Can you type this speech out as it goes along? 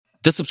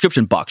The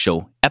Subscription Box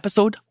Show,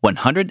 episode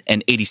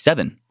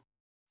 187.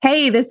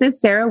 Hey, this is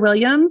Sarah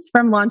Williams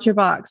from Launch Your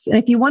Box. And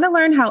if you want to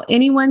learn how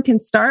anyone can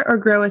start or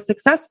grow a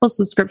successful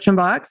subscription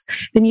box,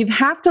 then you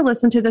have to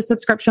listen to the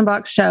Subscription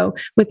Box Show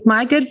with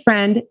my good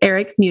friend,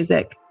 Eric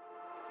Music.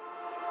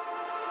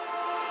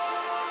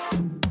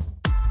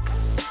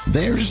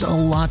 There's a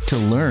lot to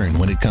learn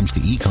when it comes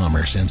to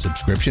e-commerce and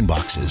subscription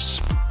boxes.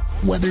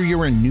 Whether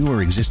you're a new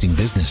or existing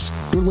business,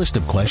 your list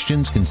of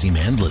questions can seem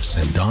endless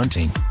and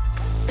daunting.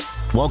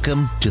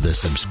 Welcome to the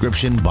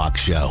Subscription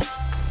Box Show,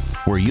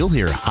 where you'll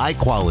hear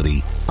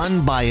high-quality,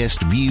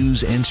 unbiased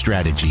views and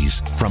strategies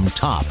from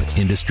top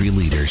industry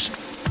leaders.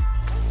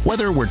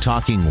 Whether we're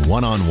talking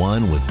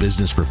one-on-one with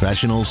business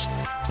professionals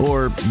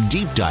or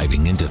deep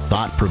diving into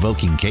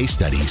thought-provoking case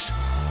studies,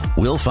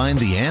 we'll find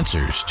the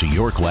answers to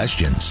your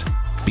questions,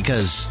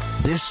 because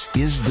this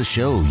is the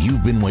show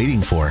you've been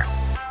waiting for.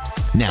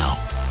 Now,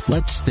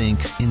 let's think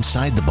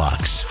inside the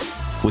box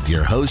with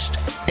your host,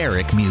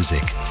 Eric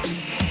Music.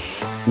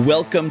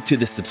 Welcome to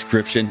the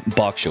Subscription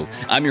Box Show.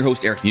 I'm your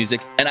host, Eric Music,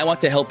 and I want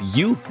to help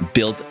you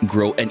build,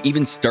 grow, and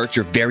even start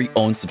your very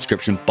own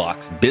subscription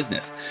box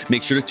business.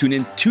 Make sure to tune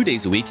in 2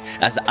 days a week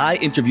as I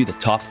interview the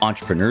top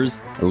entrepreneurs,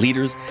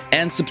 leaders,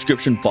 and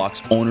subscription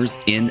box owners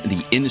in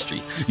the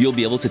industry. You'll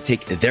be able to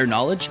take their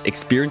knowledge,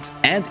 experience,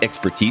 and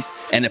expertise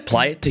and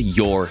apply it to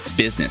your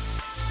business.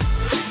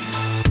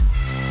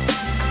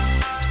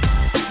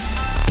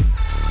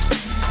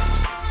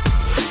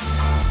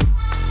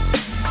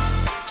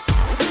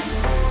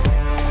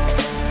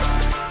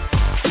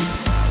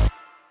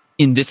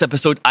 In this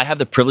episode, I have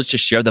the privilege to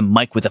share the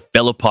mic with a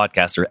fellow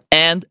podcaster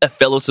and a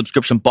fellow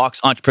subscription box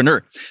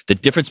entrepreneur. The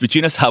difference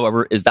between us,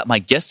 however, is that my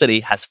guest today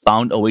has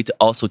found a way to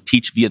also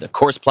teach via the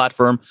course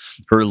platform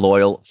her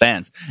loyal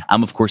fans.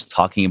 I'm, of course,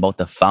 talking about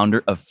the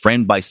founder of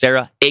Friend by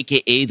Sarah,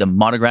 aka the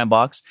Monogram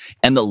Box,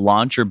 and the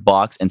Launch Your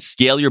Box and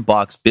Scale Your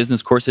Box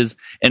business courses,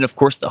 and of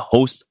course, the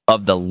host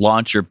of the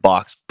Launch Your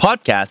Box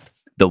podcast,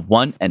 the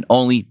one and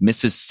only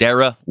Mrs.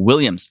 Sarah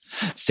Williams.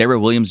 Sarah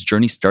Williams'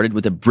 journey started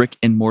with a brick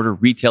and mortar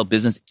retail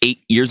business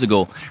 8 years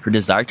ago. Her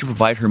desire to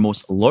provide her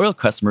most loyal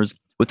customers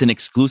with an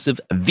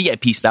exclusive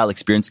VIP style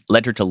experience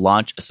led her to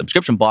launch a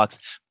subscription box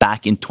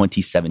back in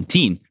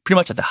 2017, pretty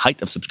much at the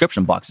height of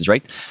subscription boxes,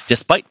 right?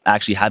 Despite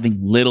actually having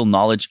little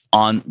knowledge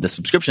on the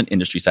subscription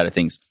industry side of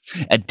things.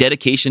 A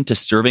dedication to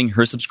serving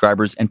her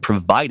subscribers and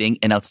providing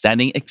an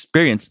outstanding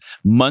experience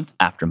month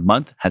after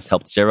month has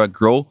helped Sarah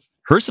grow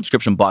her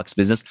subscription box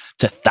business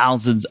to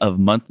thousands of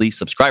monthly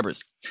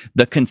subscribers.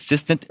 The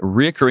consistent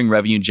recurring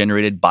revenue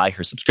generated by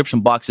her subscription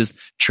boxes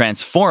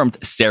transformed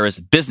Sarah's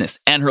business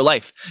and her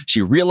life.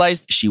 She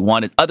realized she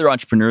wanted other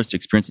entrepreneurs to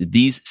experience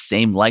these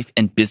same life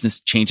and business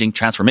changing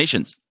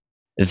transformations.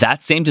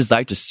 That same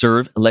desire to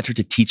serve led her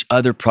to teach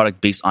other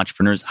product-based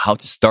entrepreneurs how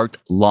to start,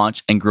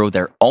 launch, and grow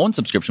their own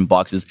subscription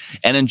boxes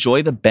and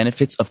enjoy the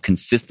benefits of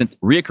consistent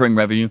recurring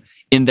revenue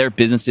in their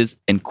businesses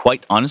and,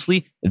 quite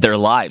honestly, their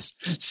lives.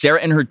 Sarah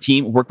and her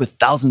team work with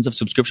thousands of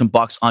subscription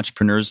box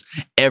entrepreneurs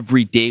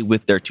every day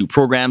with their two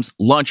programs,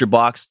 Launch Your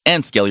Box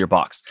and Scale Your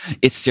Box.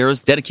 It's Sarah's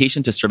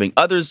dedication to serving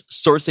others,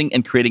 sourcing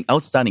and creating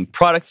outstanding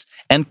products,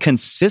 and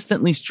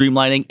consistently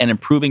streamlining and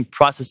improving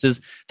processes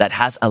that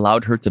has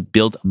allowed her to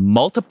build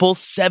multiple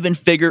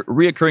seven-figure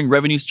recurring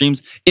revenue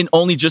streams in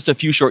only just a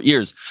few short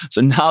years.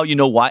 So now you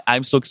know why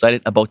I'm so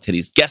excited about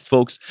today's guest,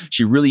 folks.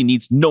 She really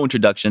needs no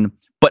introduction,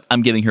 but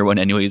I'm giving her one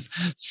anyways.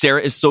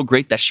 Sarah is so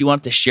great that she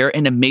wanted to share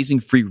an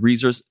amazing free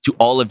resource to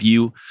all of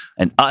you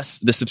and us,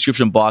 the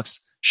Subscription Box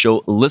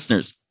Show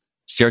listeners.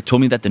 Sarah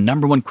told me that the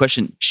number one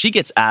question she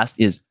gets asked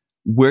is,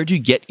 where do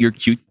you get your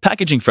cute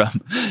packaging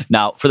from?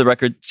 Now, for the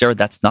record, Sarah,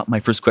 that's not my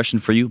first question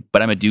for you,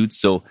 but I'm a dude,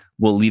 so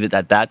we'll leave it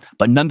at that.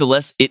 But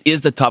nonetheless, it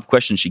is the top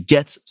question she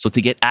gets. So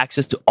to get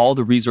access to all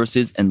the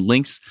resources and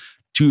links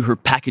to her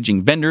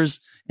packaging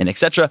vendors and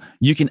etc.,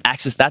 you can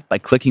access that by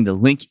clicking the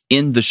link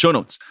in the show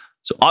notes.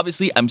 So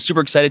obviously, I'm super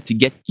excited to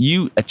get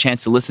you a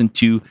chance to listen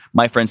to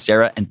my friend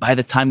Sarah. And by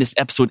the time this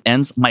episode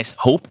ends, my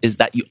hope is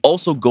that you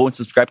also go and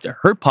subscribe to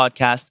her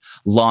podcast,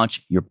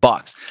 Launch Your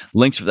Box.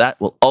 Links for that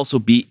will also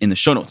be in the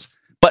show notes.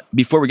 But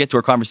before we get to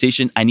our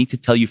conversation, I need to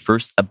tell you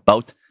first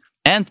about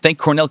and thank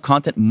Cornell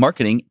Content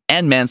Marketing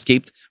and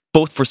Manscaped,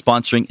 both for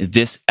sponsoring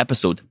this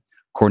episode.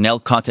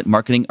 Cornell Content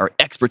Marketing are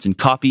experts in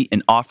copy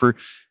and offer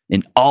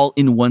an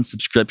all-in-one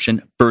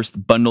subscription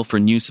first bundle for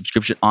new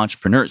subscription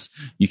entrepreneurs.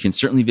 You can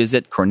certainly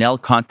visit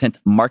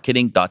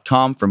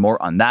cornellcontentmarketing.com for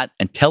more on that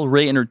and tell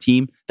Ray and her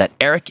team that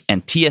Eric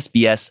and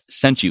TSBS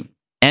sent you.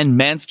 And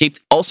Manscaped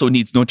also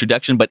needs no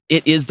introduction, but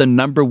it is the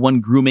number one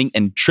grooming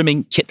and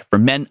trimming kit for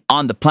men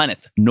on the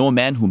planet. Know a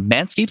man who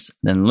manscapes?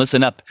 Then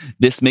listen up.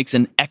 This makes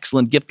an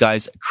excellent gift,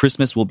 guys.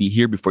 Christmas will be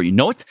here before you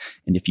know it.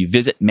 And if you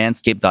visit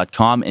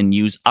manscaped.com and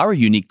use our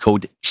unique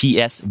code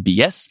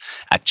TSBS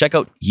at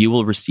checkout, you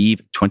will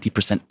receive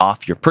 20%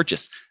 off your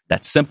purchase.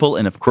 That's simple.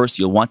 And of course,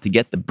 you'll want to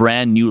get the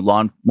brand new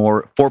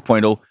Lawnmower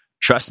 4.0.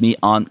 Trust me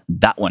on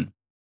that one.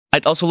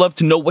 I'd also love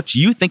to know what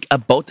you think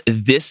about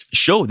this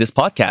show, this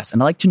podcast.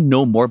 And I'd like to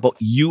know more about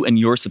you and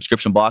your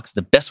subscription box.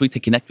 The best way to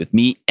connect with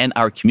me and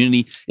our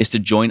community is to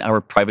join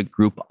our private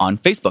group on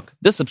Facebook,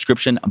 the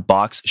Subscription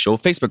Box Show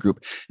Facebook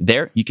group.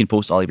 There, you can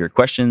post all of your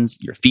questions,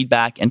 your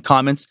feedback, and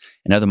comments.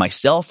 And either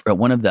myself or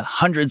one of the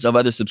hundreds of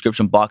other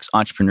subscription box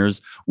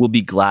entrepreneurs will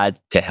be glad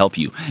to help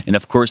you. And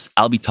of course,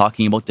 I'll be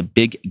talking about the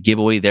big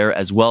giveaway there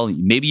as well.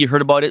 Maybe you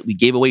heard about it. We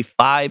gave away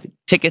 5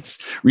 tickets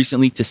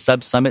recently to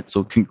Sub Summit.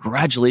 So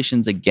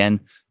congratulations again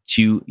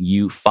to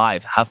you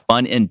 5. Have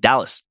fun in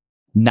Dallas.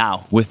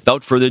 Now,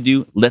 without further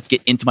ado, let's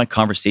get into my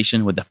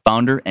conversation with the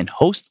founder and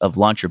host of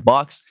Launch Your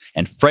Box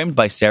and Framed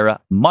by Sarah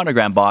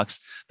Monogram Box,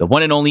 the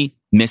one and only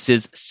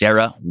Mrs.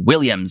 Sarah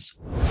Williams.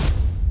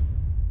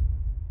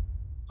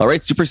 All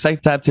right, super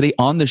excited to have today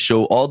on the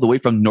show all the way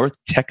from North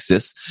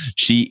Texas.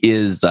 She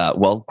is,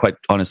 quite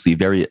honestly,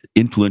 very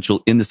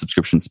influential in the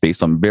subscription space.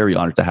 So I'm very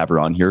honored to have her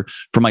on here.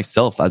 For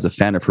myself, as a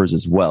fan of hers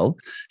as well,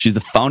 she's the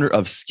founder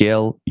of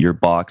Scale Your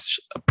Box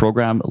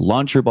program,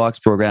 Launch Your Box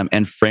program,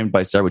 and Framed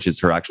by Sarah, which is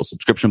her actual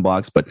subscription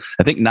box. But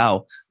I think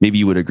now, maybe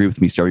you would agree with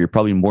me, Sarah, you're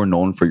probably more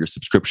known for your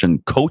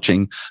subscription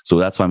coaching. So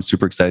that's why I'm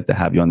super excited to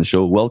have you on the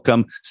show.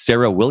 Welcome,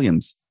 Sarah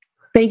Williams.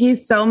 Thank you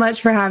so much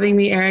for having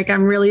me, Eric.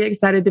 I'm really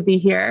excited to be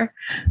here.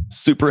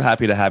 Super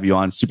happy to have you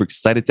on. Super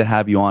excited to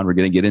have you on. We're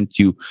going to get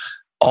into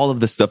all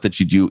of the stuff that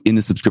you do in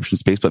the subscription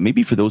space, but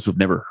maybe for those who've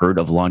never heard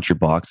of Launch Your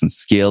Box and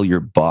Scale Your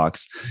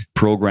Box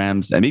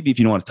programs, and maybe if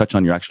you don't want to touch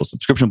on your actual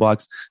subscription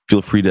box,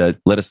 feel free to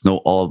let us know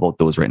all about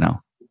those right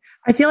now.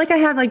 I feel like I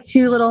have like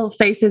 2 little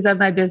faces of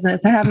my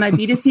business. I have my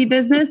B2C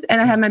business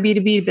and I have my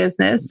B2B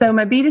business. So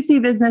my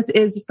B2C business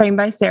is Framed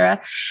by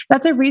Sarah.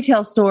 That's a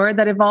retail store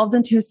that evolved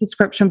into a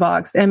subscription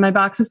box. And my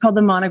box is called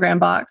the Monogram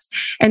Box.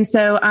 And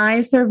so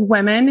I serve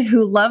women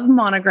who love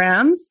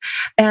monograms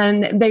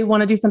and they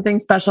want to do something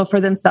special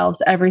for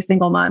themselves every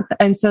single month.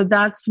 And so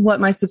that's what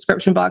my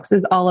subscription box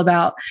is all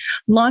about.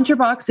 Launch Your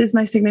Box is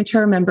my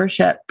signature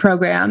membership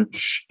program.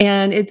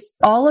 And it's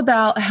all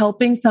about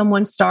helping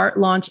someone start,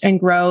 launch, and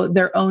grow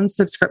their own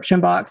subscription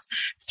box.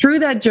 Through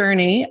that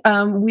journey,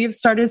 we've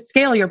started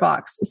Scale Your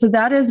Box. So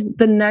that is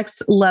the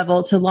next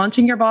level to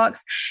launching your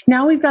box.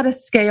 Now we've got to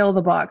scale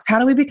the box. How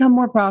do we become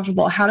more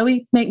profitable? How do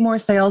we make more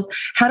sales?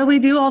 How do we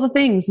do all the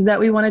things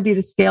that we want to do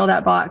to scale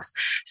that box?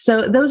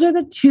 So those are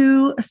the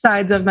 2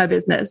 sides of my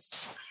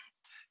business.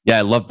 Yeah,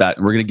 I love that.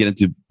 We're going to get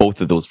into both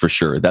of those for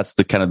sure. That's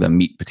the kind of the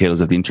meat potatoes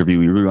of the interview.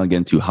 We really want to get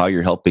into how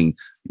you're helping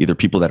either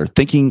people that are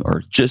thinking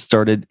or just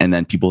started, and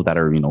then people that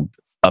are,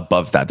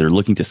 above that. They're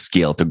looking to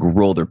scale, to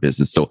grow their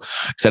business. So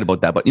excited about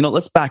that. But,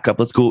 let's back up.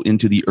 Let's go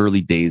into the early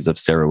days of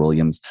Sarah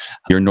Williams.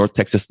 You're in North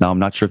Texas now. I'm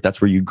not sure if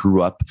that's where you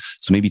grew up.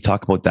 So maybe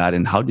talk about that.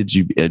 And how did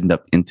you end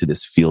up into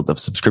this field of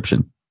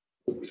subscription?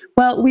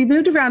 Well, we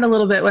moved around a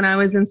little bit when I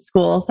was in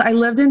school. So I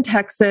lived in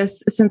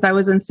Texas since I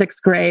was in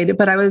 6th grade,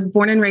 but I was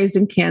born and raised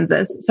in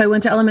Kansas. So I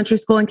went to elementary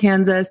school in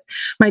Kansas.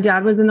 My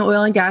dad was in the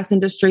oil and gas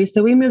industry.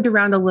 So we moved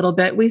around a little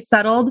bit. We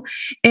settled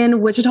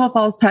in Wichita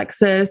Falls,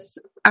 Texas.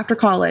 After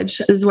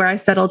college is where I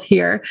settled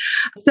here.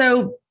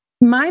 So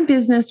my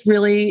business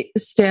really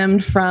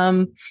stemmed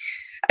from,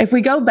 if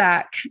we go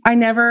back, I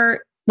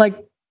never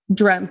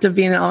dreamt of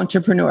being an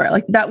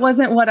entrepreneur. That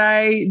wasn't what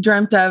I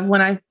dreamt of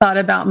when I thought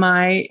about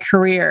my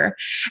career.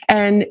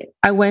 And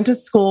I went to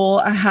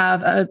school. I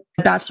have a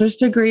bachelor's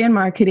degree in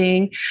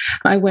marketing.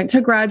 I went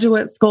to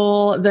graduate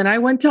school. Then I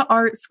went to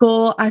art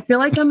school. I feel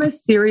like I'm a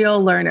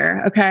serial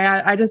learner. Okay.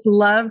 I just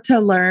love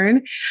to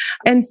learn.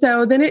 And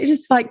so then it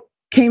just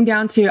came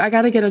down to, I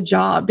got to get a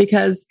job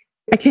because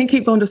I can't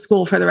keep going to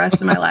school for the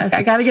rest of my life.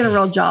 I got to get a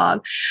real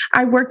job.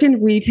 I worked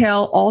in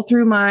retail all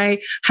through my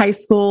high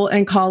school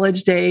and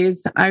college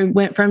days. I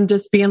went from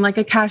just being like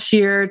a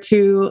cashier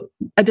to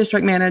a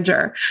district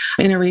manager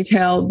in a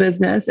retail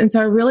business. And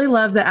so I really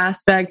love the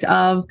aspect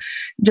of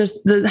just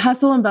the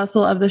hustle and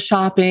bustle of the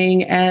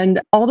shopping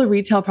and all the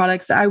retail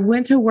products. I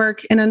went to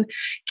work in a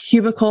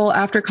cubicle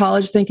after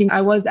college thinking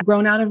I was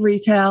grown out of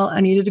retail.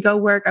 I needed to go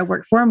work. I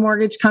worked for a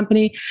mortgage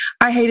company.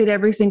 I hated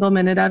every single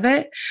minute of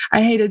it.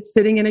 I hated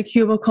sitting in a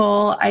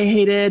cubicle. I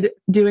hated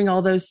doing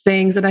all those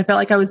things. And I felt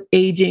like I was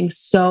aging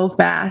so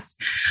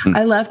fast.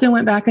 I left and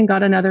went back and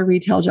got another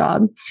retail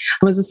job.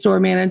 I was a store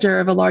manager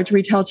of a large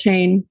retail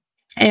chain.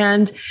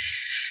 And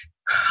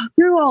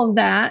through all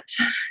that,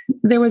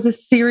 there was a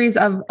series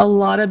of a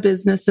lot of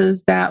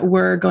businesses that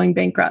were going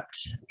bankrupt.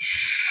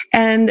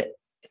 And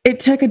it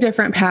took a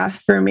different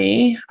path for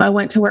me. I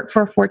went to work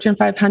for a Fortune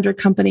 500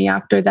 company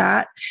after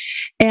that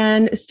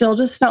and still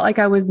just felt like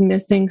I was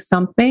missing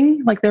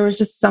something. Like there was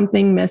just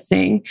something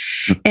missing.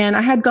 And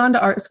I had gone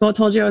to art school. I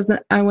told you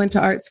I went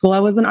to art school. I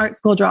was an art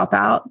school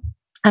dropout.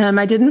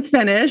 I didn't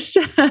finish.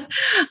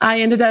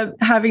 I ended up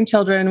having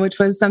children, which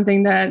was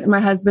something that my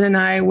husband and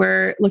I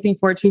were looking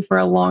forward to for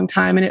a long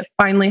time. And it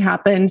finally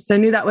happened. So I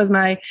knew that was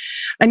I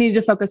needed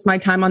to focus my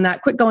time on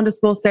that. Quit going to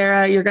school,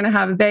 Sarah. You're going to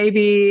have a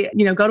baby,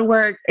 go to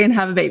work and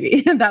have a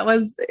baby. That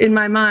was in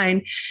my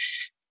mind.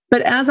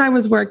 But as I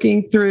was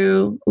working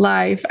through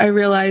life, I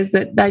realized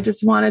that I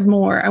just wanted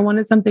more. I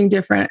wanted something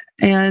different.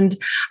 And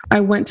I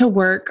went to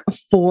work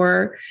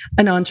for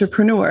an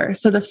entrepreneur.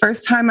 So the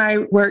first time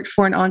I worked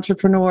for an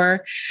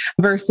entrepreneur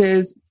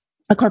versus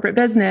a corporate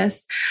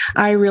business,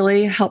 I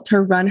really helped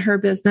her run her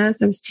business.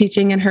 I was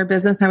teaching in her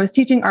business. I was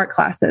teaching art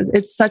classes.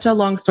 It's such a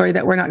long story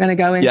that we're not going to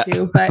go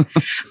into, but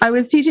I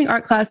was teaching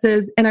art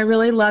classes and I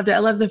really loved it. I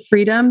love the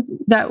freedom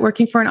that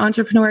working for an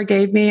entrepreneur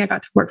gave me. I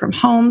got to work from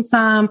home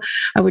some.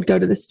 I would go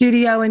to the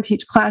studio and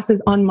teach classes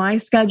on my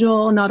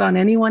schedule, not on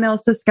anyone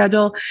else's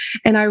schedule.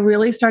 And I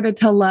really started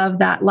to love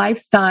that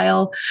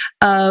lifestyle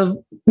of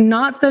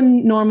not the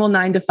normal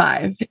 9 to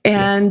 5.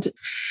 And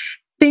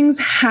things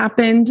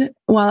happened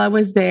while I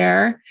was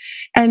there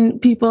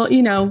and people,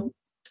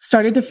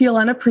 started to feel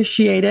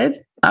unappreciated.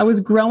 I was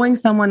growing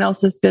someone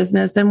else's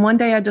business. And one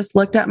day I just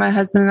looked at my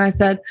husband and I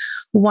said,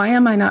 why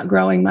am I not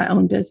growing my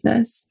own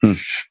business?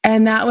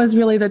 And that was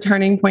really the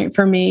turning point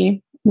for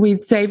me.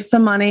 We'd saved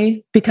some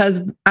money because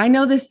I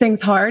know this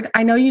thing's hard.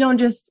 I know you don't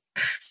just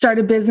start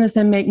a business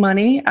and make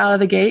money out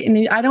of the gate.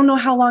 And I don't know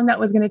how long that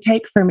was going to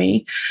take for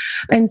me.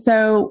 And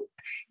so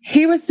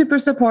he was super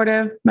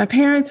supportive. My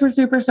parents were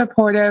super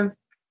supportive.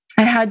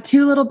 I had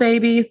 2 little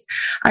babies.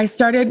 I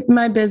started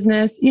my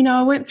business.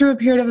 I went through a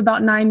period of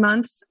about 9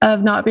 months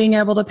of not being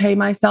able to pay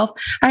myself.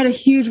 I had a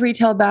huge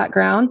retail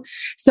background.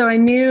 So I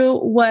knew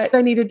what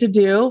I needed to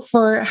do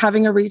for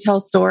having a retail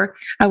store.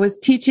 I was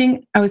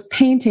teaching, I was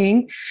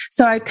painting.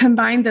 So I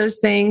combined those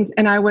things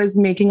and I was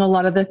making a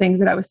lot of the things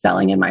that I was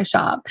selling in my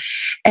shop.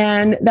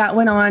 And that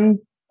went on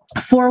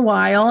for a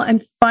while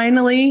and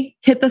finally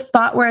hit the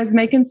spot where I was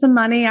making some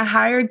money. I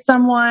hired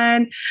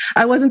someone.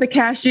 I wasn't the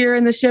cashier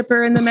and the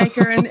shipper and the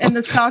maker and the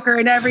stocker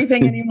and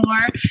everything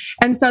anymore.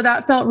 And so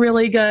that felt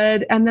really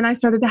good. And then I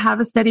started to have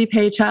a steady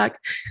paycheck.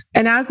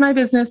 And as my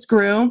business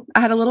grew, I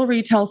had a little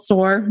retail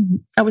store.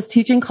 I was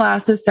teaching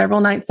classes several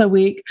nights a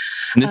week.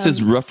 And this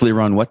is roughly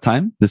around what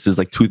time? This is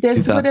like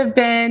This would have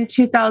been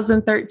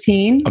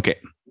 2013. Okay.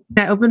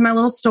 I opened my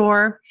little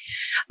store.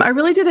 I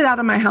really did it out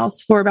of my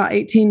house for about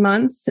 18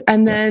 months.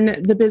 And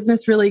then the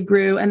business really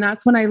grew. And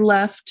that's when I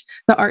left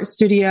the art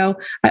studio.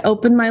 I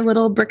opened my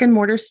little brick and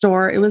mortar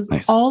store. It was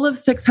all of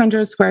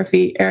 600 square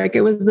feet, Eric.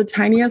 It was the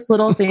tiniest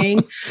little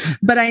thing,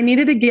 but I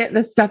needed to get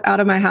this stuff out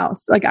of my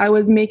house. Like I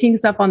was making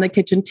stuff on the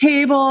kitchen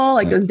table,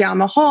 like it was down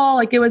the hall.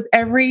 Like it was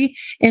every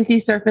empty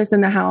surface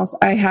in the house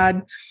I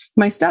had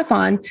my stuff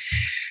on.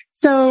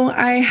 So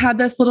I had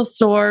this little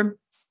store.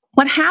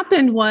 What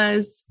happened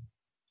was,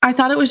 I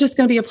thought it was just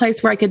going to be a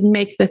place where I could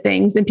make the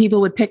things and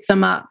people would pick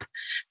them up,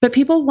 but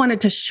people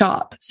wanted to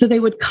shop. So they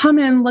would come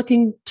in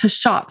looking to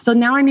shop. So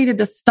now I needed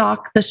to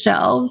stock the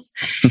shelves.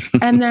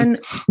 And then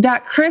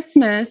that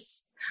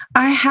Christmas,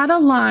 I had a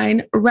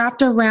line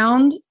wrapped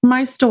around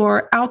my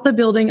store, out the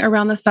building,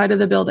 around the side of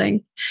the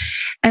building.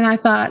 And I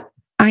thought,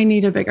 I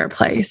need a bigger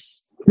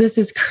place. This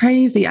is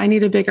crazy. I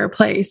need a bigger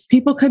place.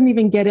 People couldn't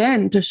even get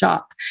in to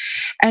shop.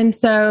 And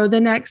so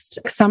the next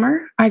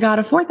summer, I got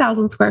a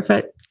 4,000 square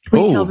foot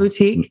retail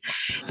boutique.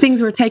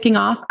 Things were taking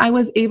off. I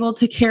was able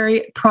to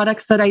carry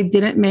products that I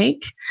didn't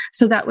make.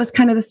 So that was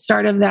kind of the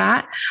start of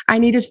that. I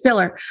needed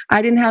filler.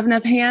 I didn't have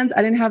enough hands.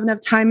 I didn't have enough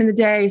time in the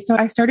day. So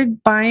I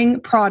started buying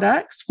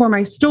products for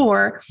my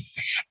store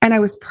and I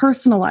was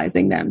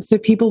personalizing them. So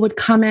people would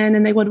come in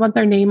and they would want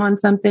their name on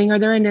something or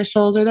their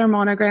initials or their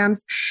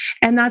monograms.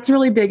 And that's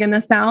really big in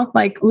the South.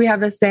 Like we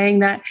have this saying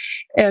that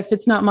if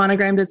it's not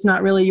monogrammed, it's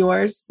not really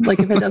yours. Like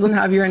if it doesn't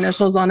have your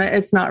initials on it,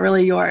 it's not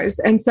really yours.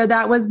 And so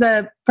that was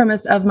the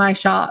premise of my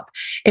shop.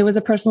 It was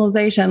a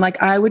personalization.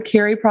 Like I would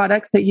carry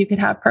products that you could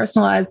have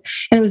personalized,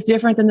 and it was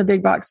different than the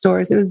big box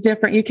stores. It was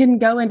different. You couldn't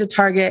go into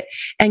Target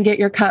and get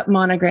your cup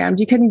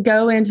monogrammed. You couldn't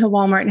go into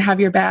Walmart and have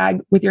your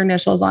bag with your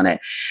initials on it.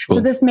 Cool.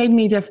 So this made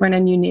me different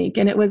and unique.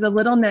 And it was a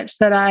little niche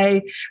that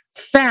I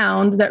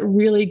found that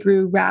really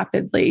grew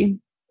rapidly.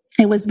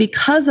 It was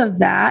because of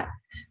that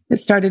it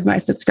started my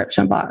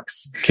subscription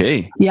box.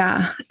 Okay.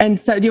 Yeah. And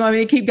so do you want me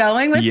to keep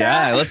going with that?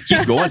 Yeah, let's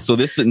keep going. So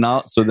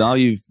now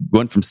you've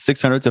went from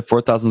 600 to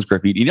 4,000 square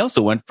feet. You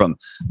also went from,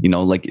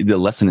 like the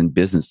lesson in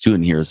business too.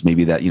 And here is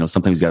maybe that,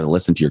 sometimes you got to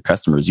listen to your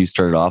customers. You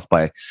started off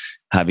by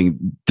having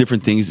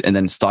different things and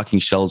then stocking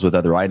shelves with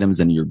other items,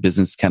 and your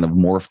business kind of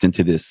morphed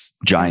into this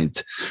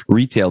giant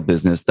retail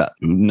business that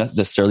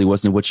necessarily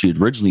wasn't what you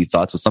had originally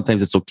thought. So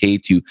sometimes it's okay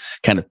to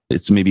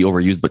it's maybe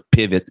overused, but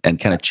pivot and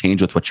kind of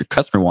change with what your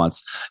customer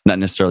wants, not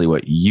necessarily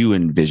what you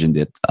envisioned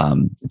it,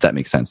 if that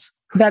makes sense.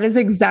 That is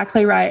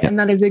exactly right. Yeah. And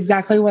that is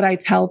exactly what I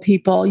tell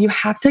people. You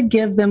have to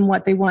give them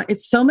what they want.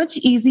 It's so much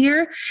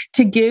easier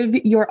to give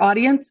your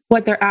audience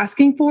what they're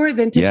asking for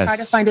than to try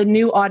to find a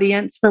new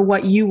audience for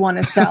what you want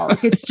to sell.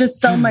 Like, it's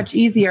just so much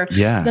easier.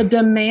 Yeah. The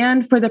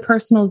demand for the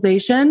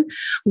personalization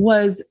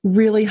was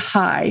really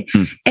high.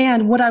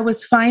 And what I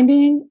was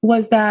finding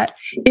was that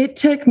it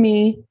took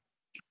me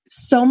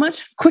so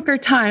much quicker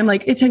time.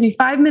 Like it took me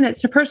 5 minutes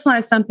to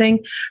personalize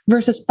something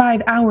versus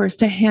 5 hours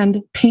to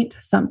hand paint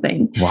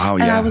something. Wow.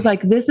 And I was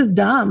like, this is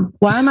dumb.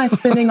 Why am I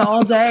spending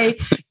all day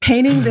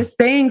painting this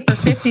thing for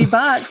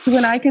 $50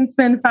 when I can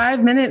spend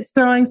 5 minutes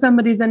throwing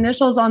somebody's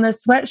initials on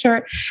this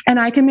sweatshirt and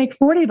I can make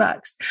 $40?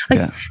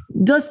 Like,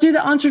 let's do the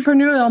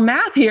entrepreneurial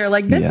math here.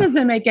 Like, this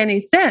doesn't make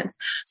any sense.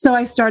 So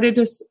I started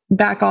to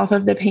back off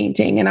of the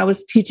painting, and I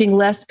was teaching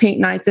less paint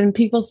nights, and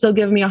people still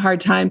give me a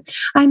hard time.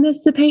 I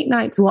miss the paint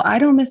nights. Well, I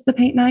don't miss the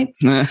paint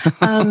nights.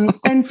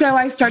 And so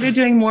I started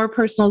doing more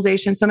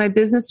personalization. So my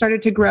business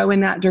started to grow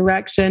in that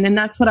direction. And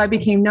that's what I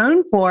became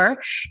known for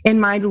in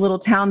my little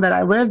town that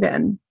I live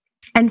in.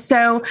 And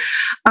so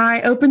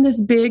I opened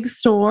this big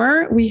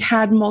store. We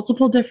had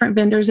multiple different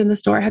vendors in the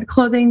store. I had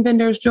clothing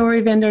vendors,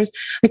 jewelry vendors.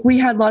 Like, we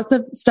had lots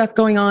of stuff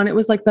going on. It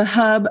was like the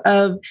hub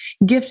of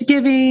gift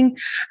giving,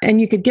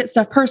 and you could get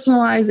stuff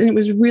personalized. And it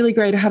was really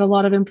great. I had a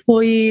lot of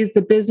employees.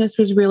 The business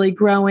was really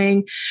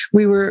growing.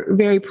 We were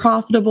very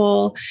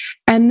profitable.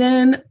 And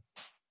then,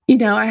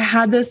 I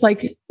had this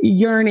like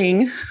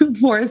yearning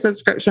for a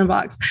subscription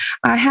box.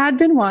 I had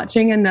been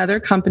watching another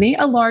company,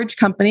 a large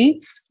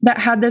company, that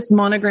had this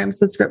Monogram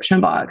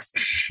subscription box.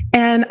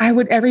 And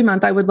every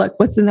month I would look,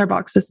 what's in their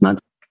box this month?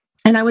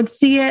 And I would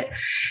see it.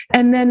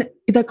 And then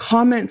the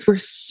comments were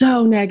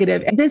so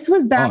negative. And this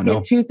was back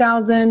in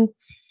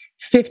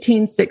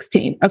 2015,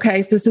 16.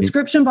 Okay. So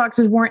subscription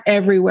boxes weren't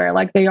everywhere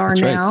like they are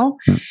now.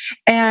 Right.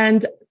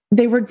 And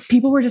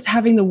people were just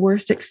having the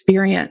worst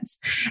experience.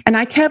 And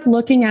I kept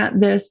looking at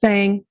this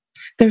saying,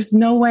 there's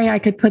no way I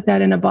could put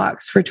that in a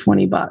box for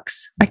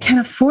 $20. I can't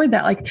afford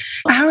that. Like,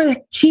 how are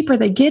they cheap? Are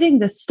they getting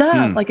this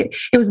stuff? Like,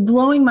 it was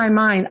blowing my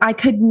mind. I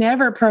could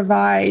never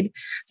provide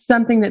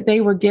something that they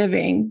were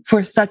giving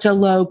for such a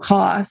low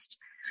cost.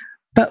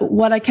 But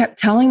what I kept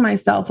telling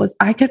myself was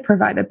I could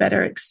provide a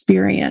better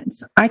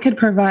experience. I could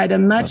provide a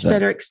much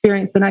better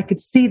experience than I could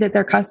see that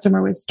their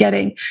customer was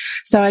getting.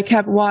 So I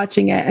kept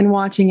watching it. And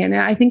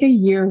I think a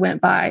year went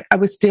by. I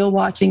was still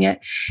watching it.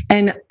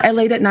 And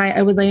late at night,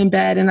 I would lay in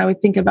bed and I would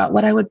think about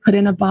what I would put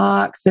in a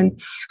box and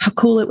how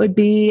cool it would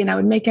be. And I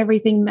would make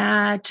everything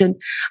match and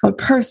I would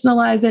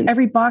personalize it. And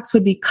every box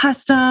would be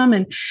custom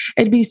and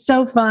it'd be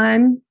so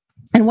fun.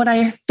 And what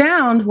I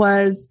found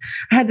was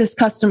I had this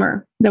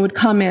customer that would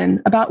come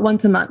in about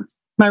once a month,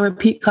 my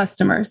repeat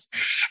customers,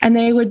 and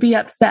they would be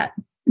upset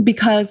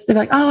because they're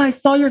like, oh, I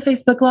saw your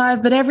Facebook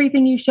Live, but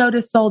everything you showed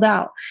is sold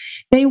out.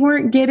 They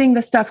weren't getting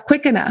the stuff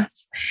quick enough.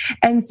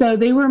 And so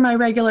they were my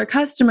regular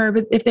customer,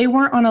 but if they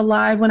weren't on a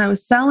live when I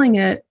was selling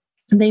it,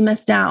 they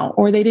missed out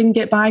or they didn't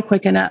get by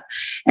quick enough.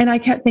 And I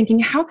kept thinking,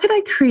 how could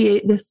I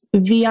create this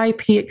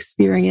VIP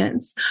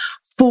experience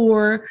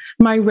for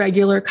my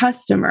regular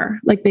customer?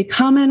 Like, they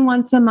come in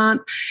once a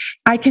month.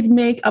 I could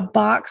make a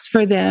box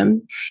for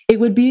them. It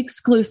would be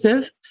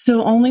exclusive.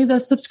 So only the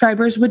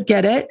subscribers would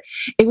get it.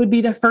 It would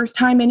be the first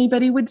time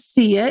anybody would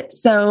see it.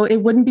 So it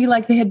wouldn't be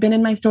like they had been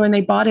in my store and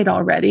they bought it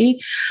already.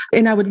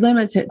 And I would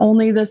limit it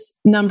only this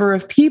number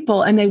of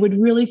people, and they would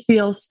really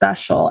feel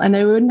special. And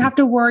they wouldn't have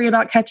to worry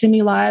about catching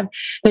me live.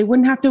 They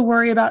wouldn't have to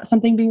worry about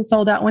something being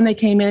sold out when they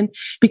came in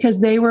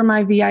because they were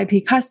my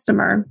VIP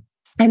customer.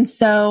 And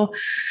so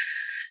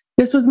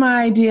this was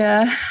my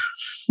idea.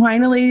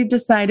 Finally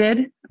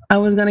decided I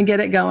was going to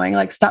get it going.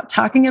 Like, stop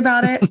talking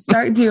about it,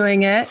 start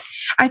doing it.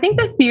 I think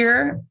the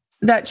fear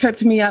that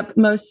tripped me up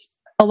most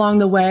along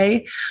the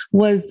way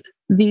was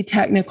the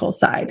technical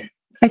side.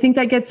 I think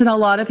that gets in a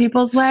lot of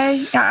people's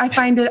way. I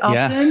find it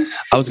often. Yeah.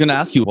 I was going to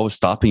ask you what was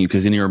stopping you,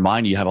 because in your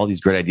mind, you have all these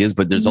great ideas,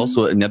 but there's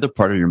also another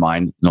part of your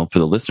mind, for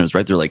the listeners,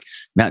 right? They're like,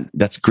 man,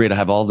 that's great. I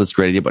have all this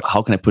great idea, but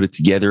how can I put it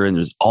together? And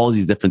there's all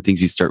these different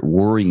things you start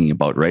worrying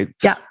about, right?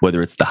 Yeah.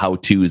 Whether it's the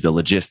how-tos, the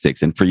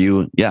logistics. And for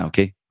you,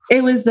 okay.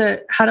 It was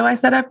how do I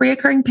set up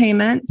reoccurring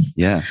payments?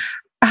 Yeah.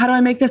 How do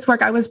I make this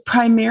work? I was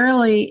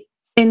primarily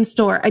in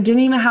store. I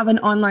didn't even have an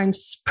online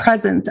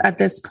presence at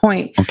this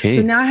point. Okay.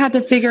 So now I had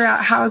to figure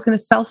out how I was going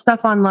to sell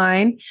stuff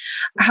online,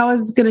 how I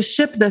was going to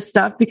ship this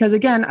stuff, because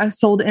again, I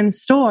sold in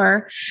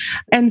store.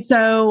 And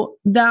so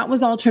that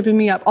was all tripping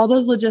me up. All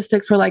those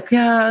logistics were like,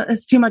 yeah,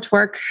 it's too much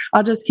work.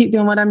 I'll just keep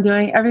doing what I'm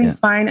doing. Everything's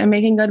fine. I'm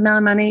making a good amount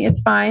of money. It's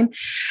fine.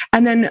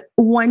 And then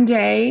one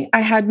day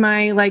I had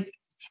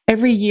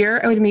every year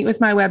I would meet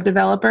with my web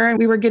developer and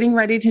we were getting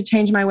ready to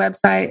change my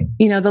website,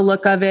 the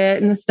look of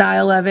it and the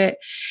style of it.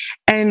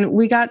 And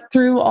we got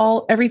through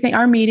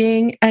our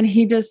meeting, and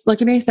he just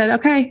looked at me and said,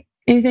 okay,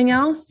 anything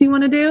else you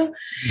want to do?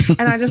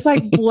 And I just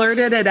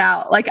blurted it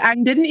out. I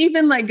didn't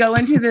even go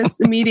into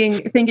this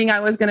meeting thinking I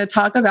was going to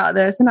talk about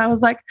this. And I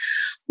was like,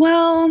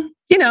 well,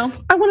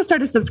 I want to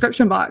start a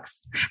subscription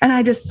box. And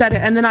I just said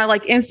it. And then I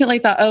instantly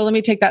thought, oh, let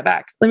me take that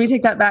back.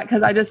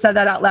 Because I just said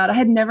that out loud. I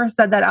had never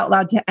said that out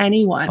loud to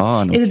anyone.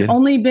 Oh, no it had kidding.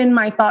 only been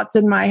my thoughts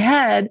in my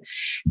head.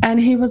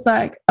 And he was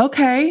like,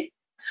 okay,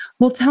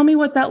 well, tell me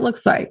what that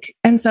looks like.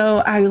 And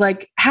so I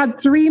had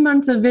 3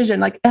 months of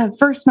vision.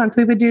 First month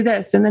we would do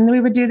this, and then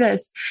we would do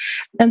this.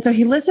 And so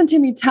he listened to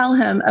me tell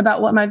him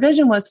about what my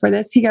vision was for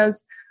this. He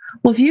goes,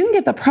 well, if you can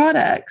get the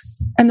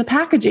products and the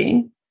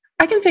packaging,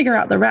 I can figure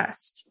out the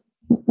rest.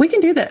 We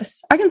can do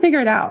this. I can figure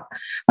it out.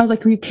 I was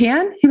like, you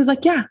can? He was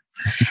like, yeah.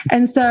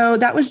 And so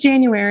that was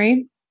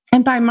January.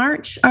 And by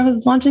March, I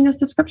was launching a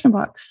subscription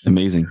box.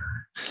 Amazing.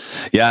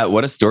 Yeah,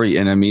 what a story.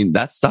 And I mean,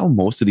 that's how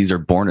most of these are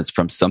born. It's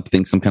from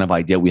something, some kind of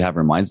idea we have in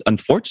our minds.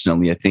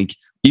 Unfortunately, I think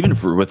even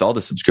with all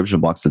the subscription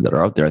boxes that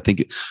are out there, I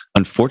think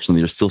unfortunately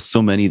there's still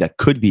so many that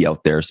could be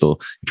out there. So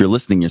if you're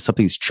listening,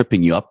 something's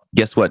tripping you up,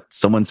 guess what?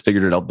 Someone's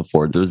figured it out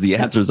before. There's the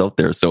answers out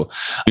there. So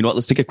you know what?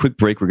 Let's take a quick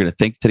break. We're going to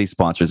thank today's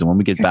sponsors. And when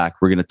we get back,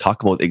 we're going to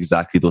talk about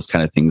exactly those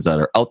kind of things that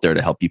are out there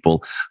to help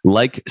people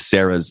like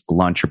Sarah's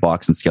Launch Your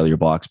Box and Scale Your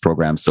Box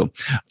program. So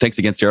thanks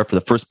again, Sarah, for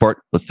the first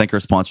part. Let's thank our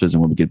sponsors.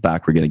 And when we get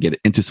back, we're going to get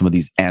into some of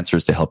these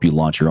answers to help you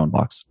launch your own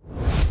box.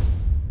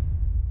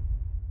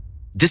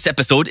 This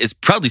episode is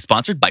proudly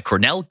sponsored by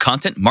Cornell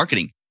Content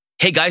Marketing.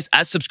 Hey guys,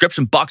 as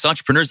subscription box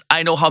entrepreneurs,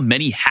 I know how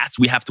many hats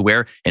we have to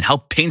wear and how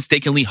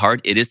painstakingly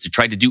hard it is to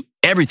try to do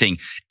everything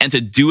and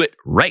to do it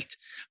right.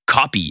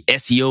 Copy,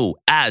 SEO,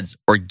 ads,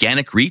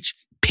 organic reach,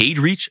 paid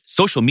reach,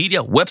 social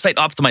media, website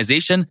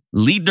optimization,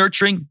 lead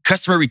nurturing,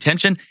 customer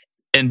retention,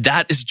 and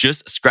that is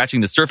just scratching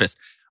the surface.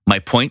 My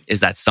point is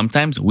that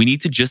sometimes we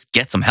need to just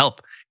get some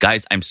help.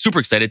 Guys, I'm super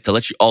excited to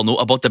let you all know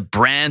about the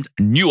brand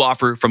new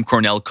offer from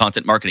Cornell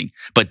Content Marketing.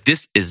 But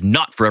this is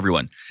not for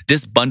everyone.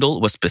 This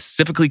bundle was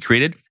specifically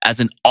created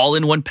as an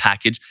all-in-one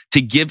package to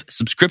give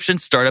subscription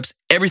startups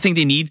everything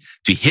they need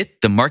to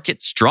hit the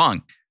market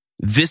strong.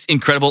 This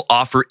incredible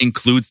offer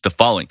includes the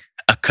following: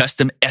 a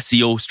custom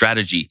SEO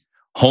strategy,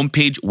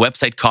 homepage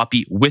website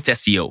copy with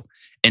SEO,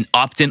 an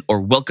opt-in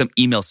or welcome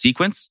email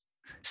sequence,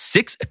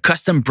 6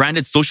 custom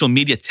branded social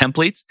media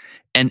templates,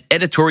 an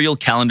editorial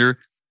calendar,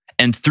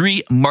 and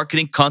 3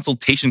 marketing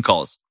consultation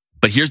calls.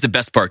 But here's the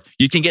best part.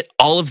 You can get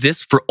all of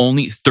this for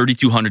only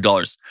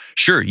 $3,200.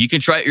 Sure, you can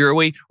try it your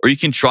way or you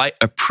can try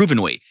a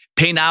proven way.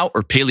 Pay now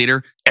or pay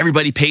later.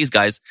 Everybody pays,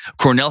 guys.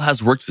 Cornell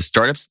has worked with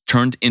startups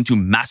turned into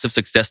massive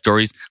success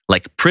stories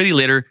like Pretty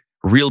Litter,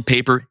 Real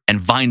Paper,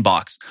 and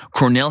Vinebox.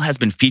 Cornell has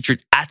been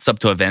featured at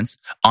Subto events,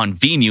 on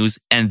VNews,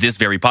 and this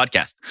very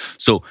podcast.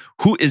 So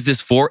who is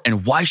this for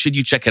and why should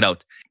you check it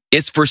out?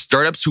 It's for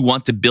startups who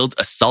want to build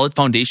a solid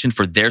foundation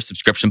for their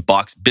subscription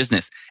box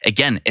business.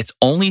 Again, it's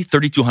only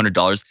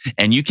 $3,200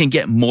 and you can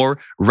get more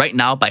right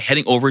now by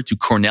heading over to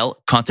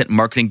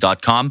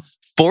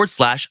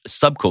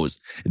cornellcontentmarketing.com/subcos.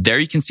 There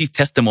you can see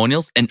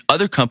testimonials and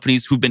other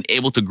companies who've been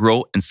able to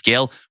grow and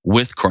scale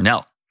with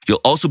Cornell. You'll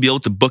also be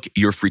able to book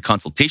your free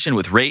consultation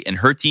with Ray and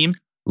her team.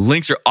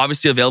 Links are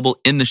obviously available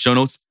in the show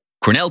notes.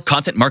 Cornell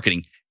Content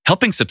Marketing,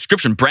 helping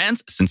subscription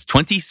brands since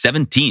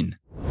 2017.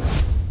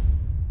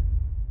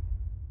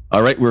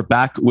 All right, we're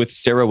back with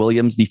Sarah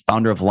Williams, the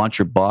founder of Launch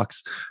Your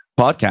Box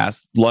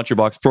podcast, Launch Your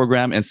Box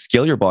program, and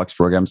Scale Your Box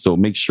program. So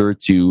make sure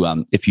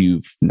to, if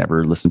you've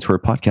never listened to her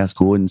podcast,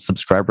 go and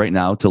subscribe right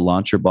now to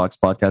Launch Your Box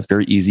podcast.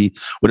 Very easy.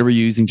 Whatever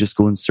you're using, just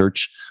go and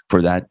search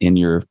for that in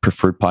your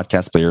preferred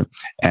podcast player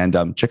and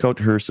check out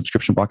her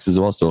subscription box as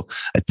well. So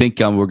I think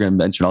we're going to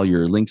mention all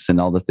your links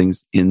and all the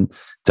things in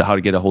to how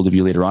to get a hold of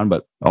you later on,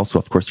 but also,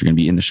 of course, they're going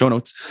to be in the show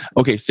notes.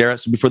 Okay, Sarah,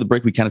 so before the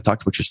break, we kind of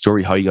talked about your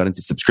story, how you got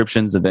into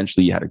subscriptions.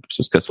 Eventually, you had a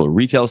successful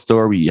retail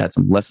store where you had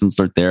some lessons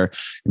learned there.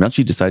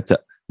 Eventually, you decided to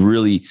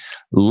really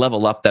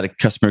level up that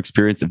customer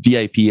experience,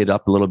 VIP it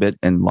up a little bit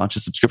and launch a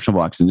subscription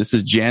box. And this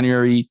is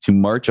January to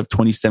March of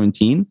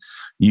 2017.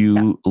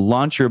 You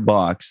launch your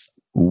box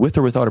with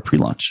or without a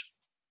pre-launch?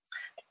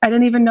 I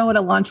didn't even know what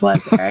a launch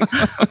was, Eric.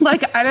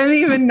 I didn't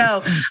even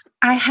know.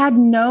 I had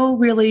no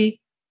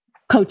really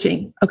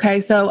coaching.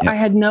 Okay. So I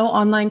had no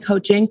online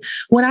coaching.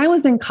 When I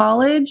was in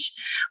college,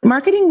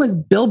 marketing was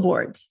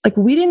billboards.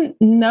 We didn't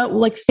know,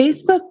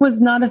 Facebook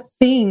was not a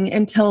thing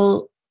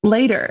until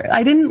later.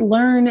 I didn't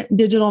learn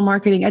digital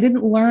marketing. I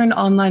didn't learn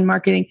online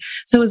marketing.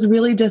 So it was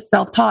really just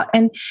self-taught.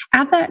 And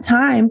at that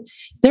time,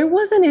 there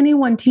wasn't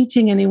anyone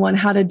teaching anyone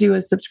how to do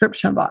a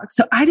subscription box.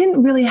 So I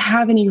didn't really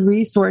have any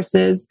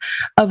resources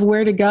of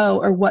where to go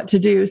or what to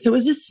do. So it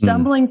was just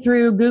stumbling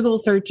through Google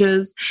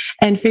searches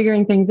and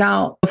figuring things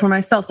out for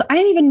myself. So I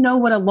didn't even know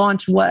what a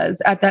launch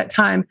was at that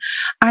time.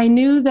 I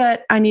knew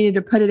that I needed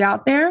to put it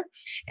out there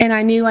and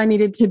I knew I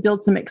needed to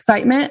build some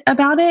excitement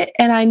about it.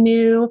 And I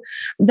knew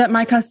that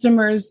my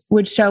customers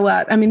would show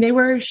up. I mean, they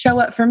were show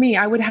up for me.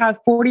 I would have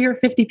 40 or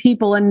 50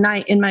 people a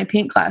night in my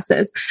paint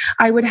classes.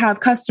 I would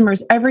have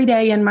customers every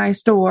day in my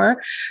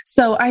store.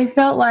 So I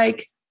felt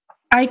like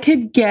I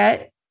could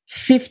get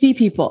 50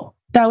 people.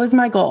 That was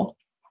my goal.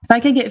 If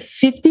I could get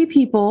 50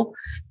 people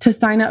to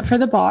sign up for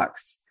the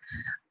box,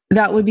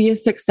 that would be a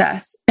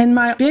success. And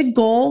my big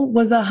goal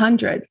was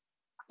 100.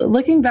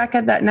 Looking back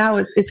at that now,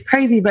 it's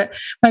crazy, but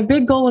my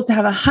big goal was to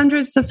have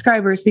 100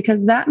 subscribers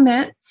because that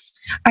meant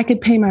I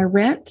could pay my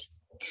rent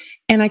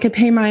and I could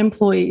pay my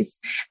employees.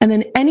 And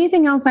then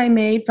anything else I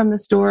made from the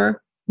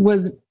store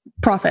was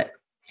profit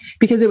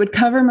because it would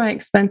cover my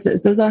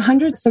expenses. Those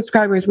 100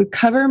 subscribers would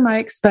cover my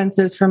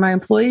expenses for my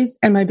employees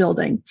and my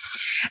building.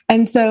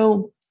 And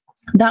so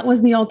that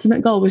was the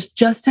ultimate goal, was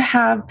just to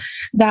have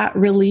that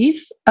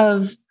relief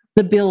of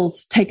the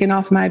bills taken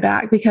off my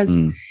back because,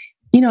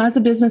 as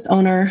a business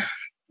owner,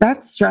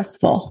 that's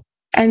stressful.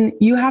 And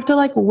you have to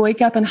like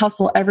wake up and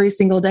hustle every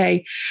single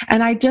day.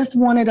 And I just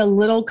wanted a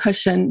little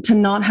cushion to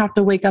not have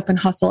to wake up and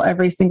hustle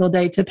every single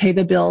day to pay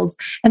the bills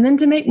and then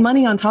to make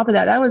money on top of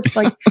that. That was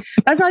like,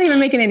 that's not even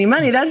making any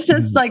money. That's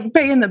just like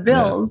paying the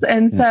bills. Yeah.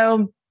 And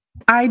so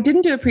I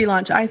didn't do a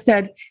pre-launch. I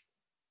said,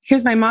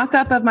 here's my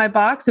mock-up of my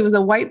box. It was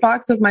a white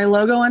box with my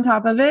logo on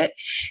top of it.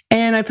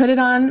 And I put it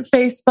on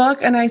Facebook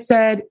and I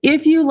said,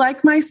 if you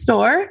like my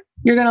store,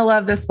 you're going to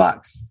love this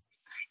box.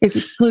 It's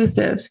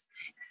exclusive.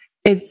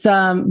 It's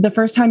the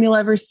first time you'll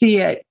ever see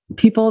it.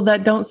 People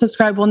that don't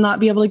subscribe will not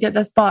be able to get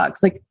this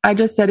box. Like I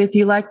just said, if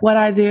you like what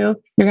I do,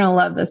 you're going to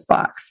love this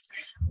box.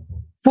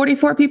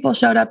 44 people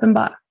showed up and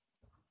bought.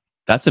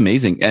 That's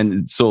amazing.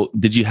 And so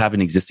did you have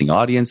an existing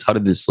audience? How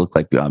did this look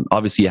like?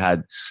 Obviously you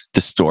had the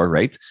store,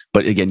 right?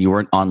 But again, you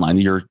weren't online.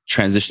 You're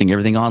transitioning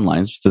everything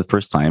online for the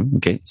first time.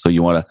 Okay. So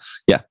you want to,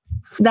 yeah.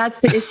 That's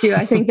the issue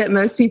I think that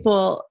most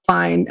people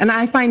find. And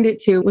I find it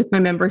too with my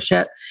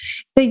membership.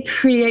 They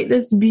create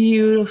this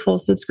beautiful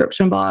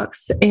subscription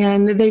box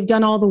and they've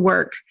done all the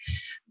work,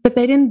 but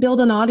they didn't build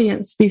an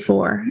audience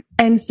before.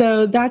 And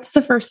so that's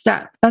the first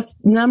step.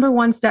 That's number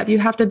one step. You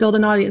have to build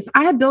an audience.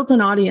 I had built an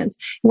audience.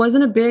 It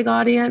wasn't a big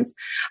audience.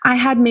 I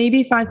had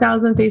maybe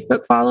 5,000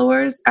 Facebook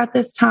followers at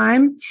this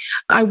time.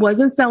 I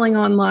wasn't selling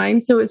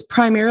online. So it's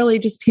primarily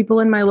just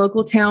people in my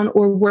local town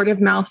or word of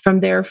mouth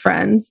from their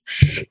friends.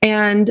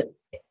 And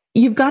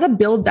you've got to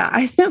build that.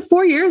 I spent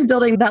 4 years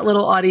building that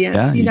little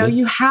audience. Yeah,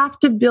 you have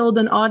to build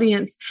an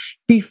audience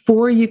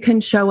before you can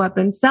show up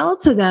and sell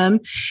to them.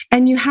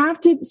 And you have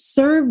to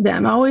serve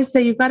them. I always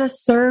say you've got to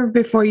serve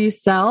before you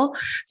sell.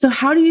 So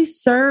how do you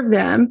serve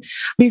them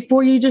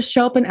before you just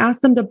show up and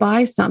ask them to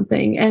buy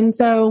something? And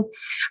so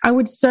I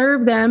would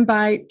serve them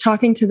by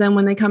talking to them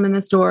when they come in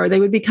the store.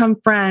 They would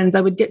become friends. I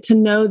would get to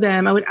know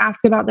them. I would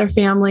ask about their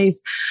families.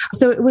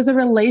 So it was a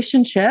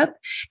relationship.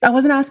 I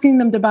wasn't asking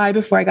them to buy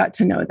before I got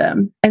to know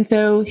them. And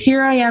so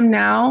here I am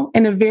now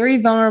in a very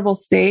vulnerable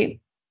state.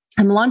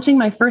 I'm launching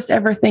my first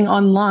ever thing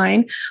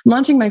online, I'm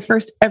launching my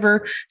first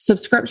ever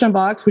subscription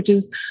box, which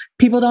is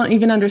people don't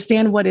even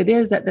understand what it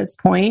is at this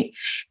point.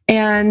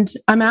 And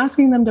I'm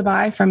asking them to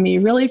buy from me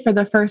really for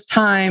the first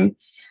time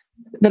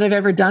that I've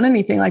ever done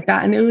anything like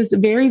that. And it was a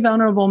very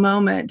vulnerable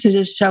moment to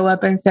just show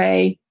up and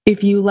say,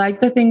 if you like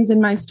the things in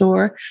my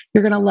store,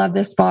 you're going to love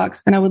this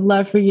box. And I would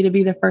love for you to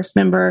be the first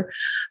member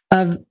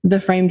of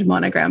the Framed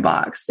Monogram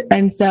box.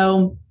 And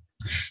so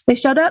they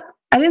showed up.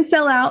 I didn't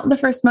sell out the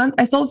first month.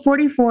 I sold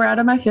 44 out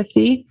of my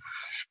 50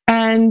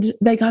 and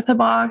they got the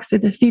box.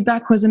 The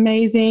feedback was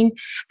amazing.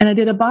 And I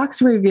did a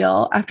box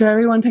reveal after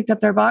everyone picked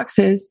up their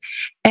boxes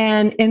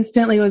and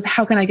instantly it was,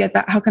 how can I get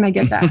that? How can I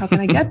get that? How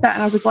can I get that?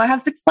 And I was like, well, I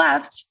have 6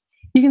 left.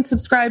 You can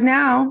subscribe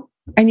now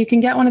and you can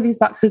get one of these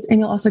boxes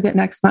and you'll also get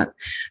next month.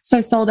 So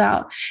I sold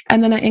out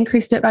and then I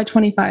increased it by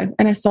 25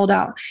 and I sold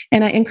out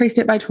and I increased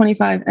it by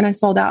 25 and I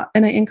sold out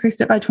and I increased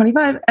it by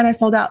 25 and I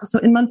sold out. So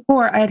in month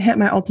 4, I had hit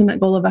my ultimate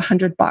goal of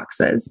 100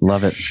 boxes.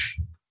 Love it.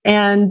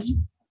 And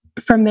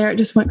from there, it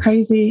just went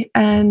crazy.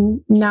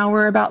 And now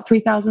we're about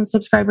 3,000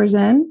 subscribers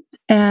in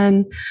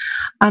and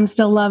I'm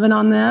still loving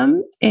on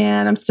them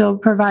and I'm still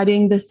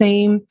providing the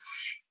same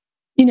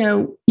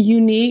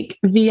unique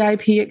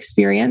VIP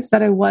experience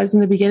that I was in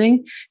the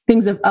beginning.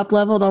 Things have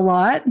up-leveled a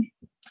lot.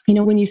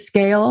 When you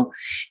scale,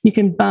 you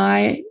can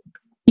buy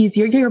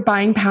easier. Your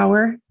buying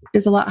power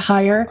is a lot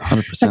higher.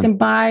 100%. So I can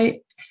buy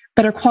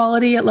better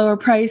quality at lower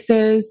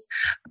prices.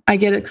 I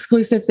get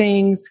exclusive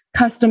things,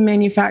 custom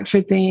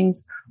manufactured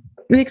things.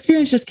 The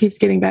experience just keeps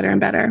getting better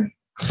and better.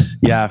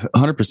 Yeah,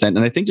 100%. And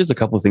I think just a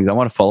couple of things. I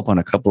want to follow up on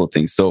a couple of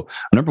things. So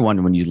number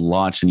one, when you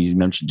launch and you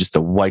mentioned just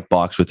a white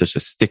box with just a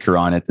sticker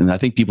on it, and I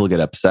think people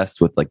get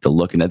obsessed with like the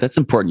look and that's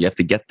important. You have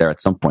to get there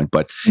at some point.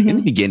 But in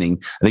the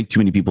beginning, I think too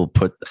many people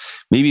put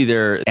maybe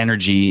their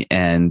energy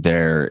and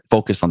their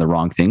focus on the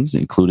wrong things,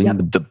 including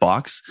the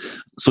box.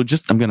 So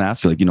just, I'm going to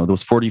ask you,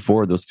 those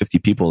 44, those 50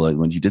 people,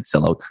 when you did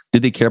sell out,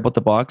 did they care about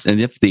the box? And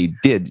if they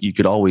did, you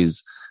could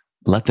always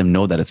let them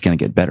know that it's going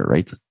to get better,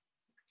 right?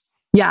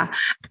 Yeah.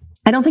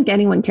 I don't think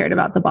anyone cared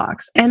about the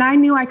box. And I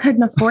knew I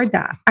couldn't afford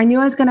that. I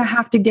knew I was going to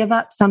have to give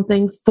up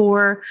something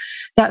for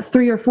that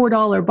 $3 or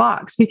 $4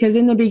 box, because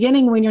in the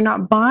beginning, when you're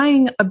not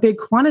buying a big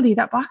quantity,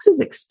 that box is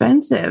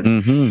expensive.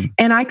 Mm-hmm.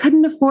 And I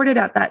couldn't afford it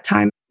at that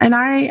time. And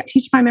I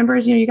teach my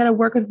members, you got to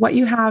work with what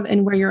you have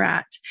and where you're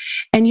at.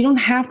 And you don't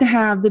have to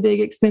have the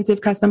big,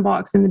 expensive custom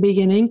box in the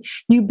beginning.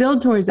 You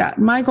build towards that.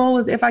 My goal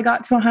was if I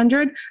got to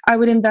 100, I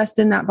would invest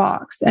in that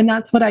box. And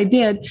that's what I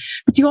did.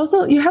 But you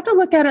have to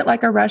look at it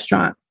like a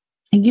restaurant.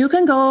 You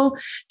can go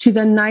to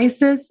the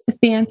nicest,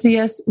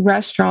 fanciest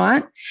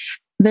restaurant,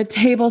 the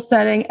table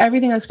setting,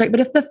 everything that's great. But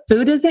if the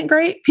food isn't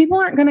great, people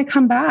aren't going to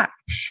come back.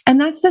 And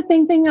that's the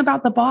thing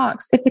about the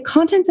box. If the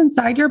contents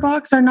inside your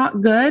box are not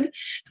good,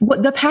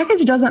 the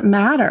package doesn't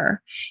matter.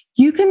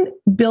 You can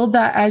build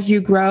that as you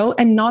grow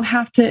and not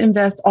have to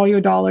invest all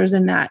your dollars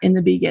in that in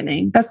the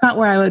beginning. That's not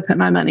where I would put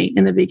my money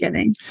in the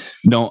beginning.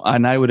 No,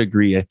 and I would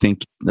agree. I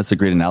think that's a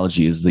great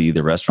analogy is the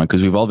restaurant,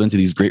 because we've all been to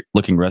these great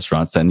looking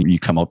restaurants and you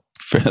come out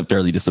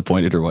fairly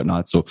disappointed or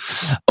whatnot. So,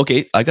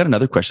 okay, I got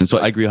another question. So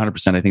I agree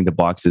 100%. I think the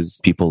boxes,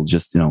 people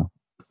just,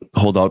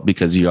 hold out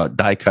because you got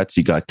die cuts,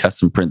 you got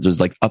custom print.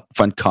 There's like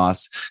upfront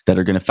costs that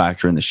are going to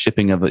factor in the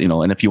shipping of it,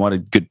 and if you want a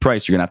good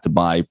price, you're going to have to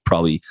buy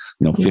probably,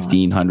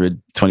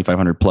 1,500,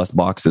 2,500 plus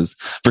boxes,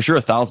 for sure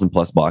 1,000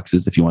 plus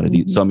boxes if you want to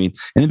do. So, I mean,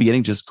 in the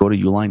beginning, just go to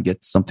Uline,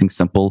 get something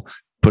simple,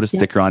 put a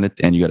sticker on it,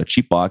 and you got a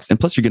cheap box. And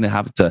plus you're going to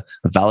have to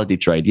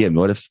validate your idea.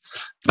 What if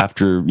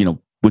after,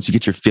 once you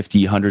get your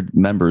 50, 100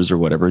 members or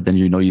whatever, then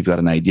you've got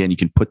an idea and you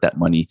can put that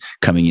money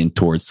coming in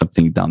towards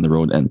something down the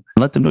road and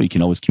let them know. You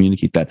can always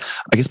communicate that.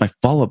 I guess my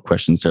follow-up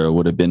question, Sarah,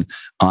 would have been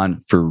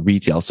on for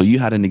retail. So you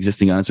had an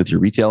existing audience with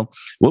your retail.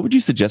 What would you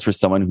suggest for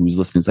someone who's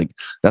listening? It's like,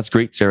 that's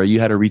great, Sarah, you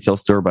had a retail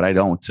store, but I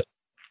don't.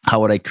 How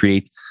would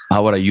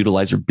I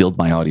utilize or build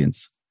my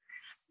audience?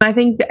 I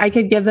think I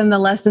could give them the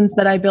lessons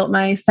that I built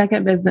my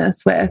second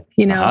business with,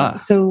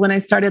 So when I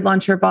started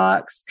Launch Your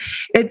Box,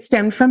 it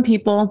stemmed from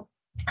people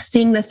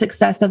seeing the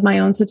success of my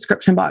own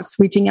subscription box,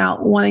 reaching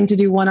out, wanting to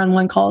do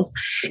one-on-one calls.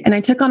 And I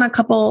took on a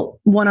couple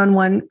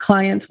one-on-one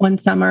clients one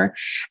summer.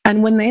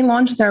 And when they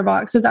launched their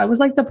boxes, I was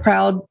like the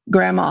proud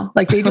grandma,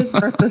 like they just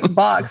birthed this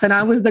box and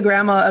I was the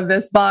grandma of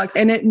this box.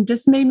 And it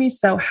just made me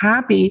so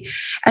happy.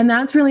 And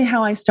that's really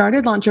how I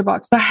started Launch Your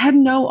Box. But I had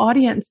no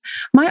audience.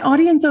 My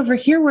audience over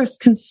here was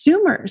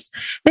consumers.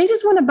 They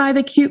just want to buy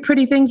the cute,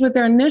 pretty things with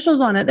their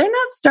initials on it. They're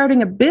not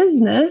starting a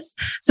business.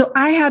 So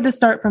I had to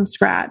start from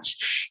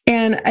scratch.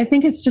 And I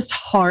think it's just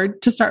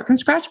hard to start from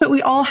scratch, but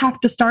we all have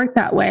to start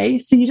that way.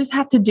 So you just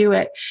have to do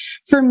it.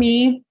 For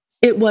me,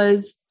 it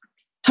was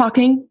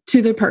talking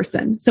to the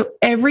person. So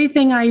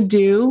everything I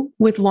do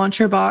with Launch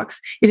Your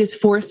Box, it is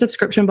for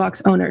subscription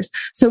box owners.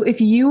 So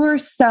if you are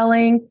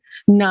selling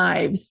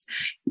knives,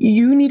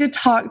 you need to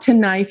talk to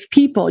knife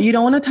people. You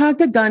don't want to talk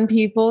to gun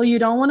people. You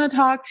don't want to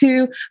talk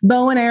to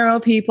bow and arrow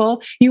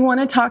people. You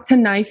want to talk to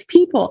knife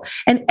people.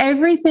 And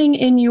everything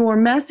in your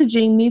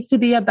messaging needs to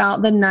be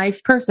about the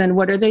knife person.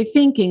 What are they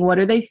thinking? What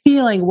are they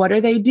feeling? What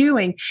are they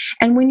doing?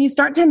 And when you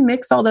start to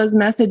mix all those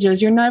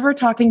messages, you're never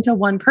talking to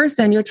one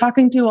person. You're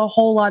talking to a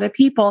whole lot of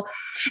people.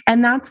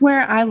 And that's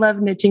where I love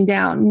niching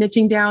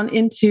down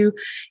into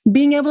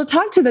being able to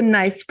talk to the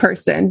knife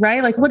person,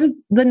 right? Like, what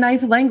is the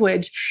knife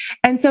language?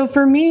 And so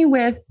for me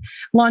with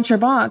Launch Your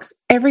Box,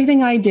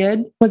 everything I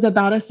did was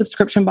about a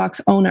subscription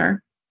box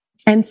owner.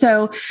 And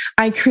so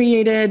I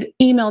created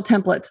email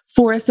templates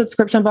for a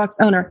subscription box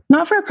owner,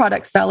 not for a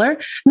product seller,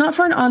 not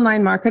for an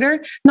online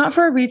marketer, not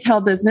for a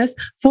retail business,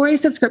 for a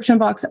subscription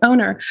box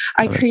owner.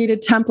 I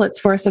created templates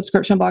for a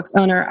subscription box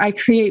owner. I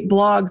create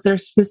blogs that are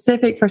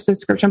specific for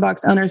subscription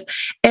box owners.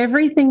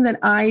 Everything that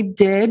I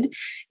did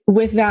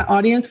with that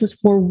audience was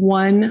for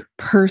one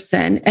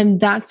person. And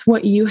that's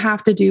what you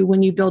have to do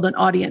when you build an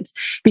audience,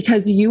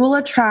 because you will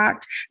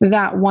attract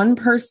that one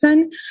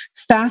person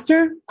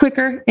faster,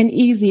 quicker, and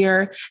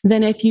easier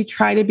than if you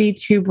try to be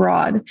too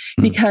broad,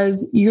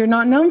 because you're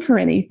not known for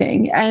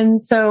anything.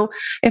 And so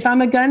if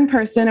I'm a gun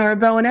person or a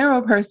bow and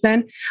arrow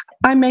person,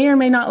 I may or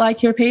may not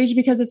like your page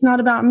because it's not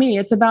about me.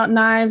 It's about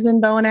knives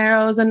and bow and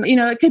arrows. And,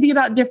 it could be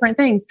about different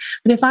things.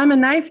 But if I'm a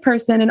knife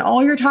person and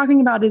all you're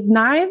talking about is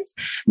knives,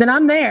 then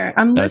I'm there.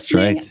 I'm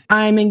listening. Right.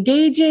 I'm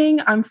engaging.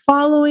 I'm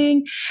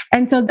following.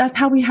 And so that's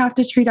how we have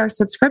to treat our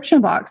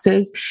subscription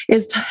boxes,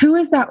 is who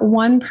is that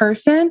one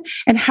person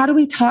and how do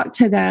we talk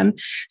to them?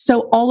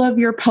 So all of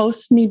your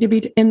posts need to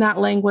be in that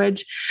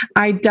language.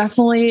 I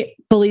definitely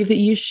believe that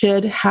you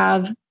should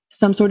have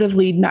some sort of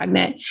lead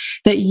magnet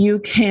that you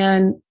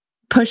can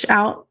push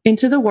out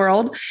into the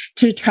world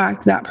to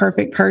attract that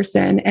perfect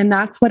person. And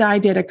that's what I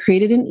did. I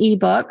created an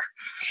ebook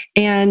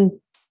and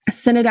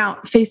sent it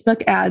out,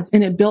 Facebook ads,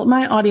 and it built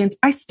my audience.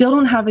 I still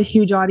don't have a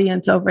huge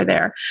audience over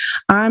there.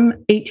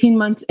 I'm 18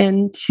 months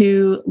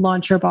into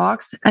Launch Your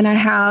Box, and I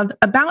have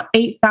about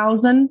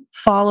 8,000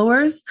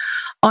 followers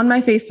on my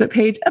Facebook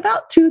page,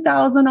 about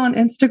 2,000 on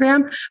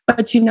Instagram.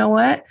 But you know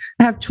what?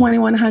 I have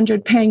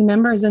 2,100 paying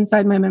members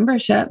inside my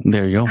membership.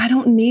 There you go. I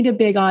don't need a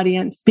big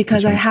audience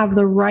because I have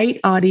the right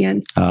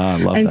audience. I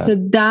love and that. So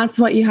that's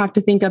what you have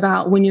to think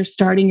about when you're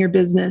starting your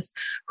business.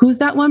 Who's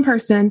that one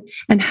person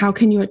and how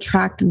can you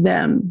attract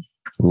them?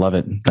 Love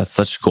it. That's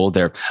such gold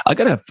there. I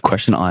got a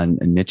question on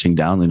niching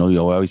down. You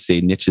always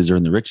say niches are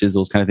in the riches,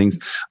 those kind of things.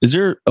 Is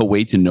there a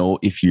way to know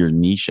if you're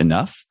niche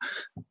enough?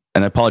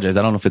 And I apologize,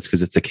 I don't know if it's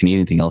because it's a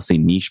Canadian thing, I'll say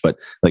niche, but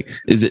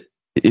is it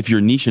if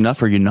you're niche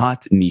enough or you're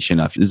not niche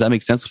enough? Does that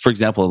make sense? For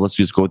example, let's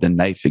just go with the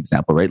knife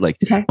example, right?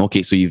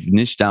 Okay, so you've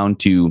niched down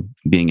to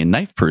being a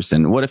knife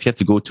person. What if you have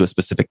to go to a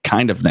specific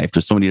kind of knife?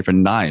 There's so many different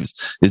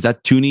knives. Is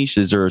that too niche?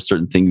 Is there a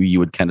certain thing you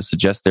would kind of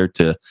suggest there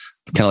to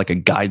kind of like a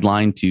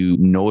guideline to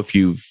know if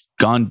you've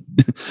gone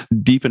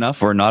deep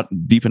enough or not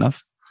deep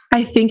enough?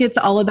 I think it's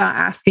all about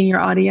asking your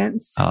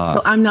audience.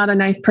 So I'm not a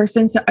knife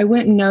person, so I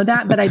wouldn't know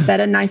that, but I bet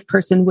a knife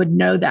person would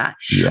know that.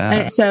 Yeah.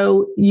 And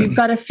so you've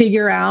got to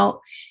figure out,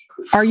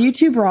 are you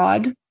too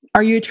broad?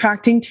 Are you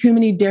attracting too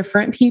many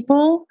different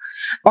people?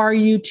 Are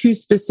you too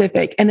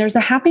specific? And there's a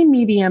happy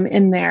medium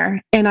in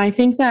there. And I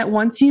think that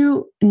once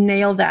you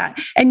nail that.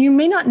 And you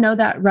may not know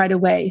that right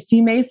away. So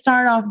you may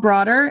start off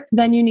broader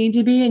than you need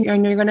to be,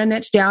 and you're going to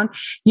niche down.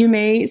 You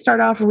may start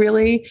off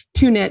really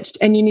too niched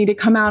and you need to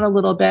come out a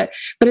little bit,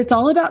 but it's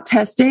all about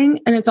testing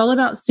and it's all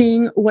about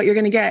seeing what you're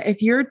going to get.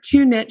 If you're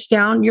too niche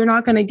down, you're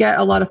not going to get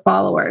a lot of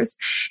followers.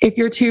 If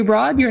you're too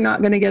broad, you're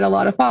not going to get a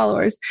lot of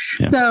followers.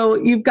 Yeah. So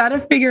you've got to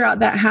figure out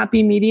that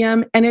happy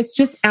medium, and it's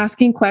just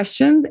asking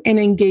questions and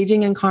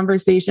engaging in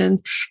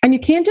conversations. And you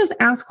can't just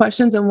ask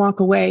questions and walk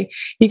away.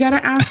 You got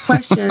to ask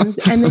questions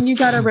and then you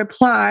got to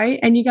reply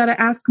and you got to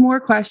ask more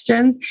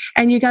questions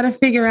and you got to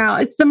figure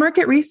out, it's the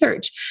market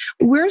research.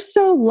 We're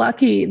so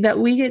lucky that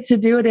we get to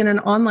do it in an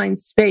online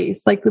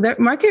space. Like the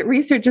market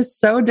research is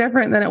so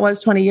different than it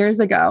was 20 years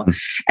ago.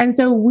 And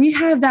so we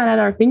have that at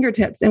our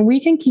fingertips and we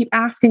can keep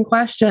asking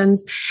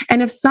questions.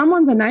 And if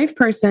someone's a knife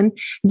person,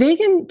 they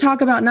can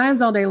talk about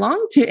knives all day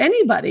long to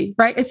anybody,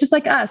 right? It's just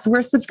like us.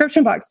 We're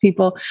subscription box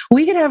people.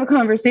 We could have a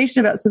conversation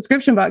about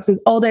subscription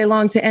boxes all day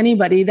long to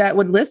anybody that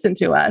would listen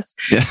to us.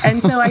 Yeah.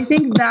 And so I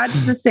think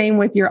that's the same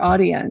with your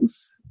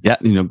audience. Yeah,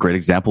 great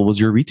example was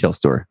your retail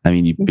store. I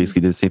mean, you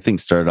basically did the same thing.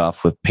 Started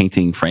off with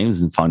painting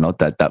frames and found out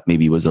that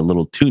maybe was a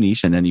little too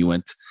niche. And then you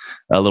went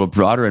a little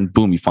broader and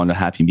boom, you found a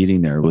happy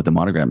medium there with the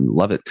monogram.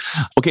 Love it.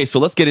 Okay, so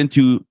let's get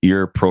into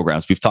your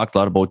programs. We've talked a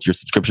lot about your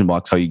subscription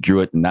box, how you grew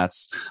it, and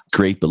that's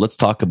great. But let's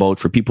talk about,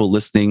 for people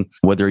listening,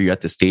 whether you're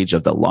at the stage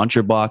of the Launch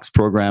Your Box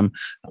program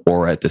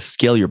or at the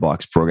Scale Your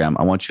Box program,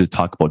 I want you to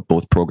talk about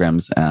both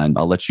programs, and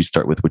I'll let you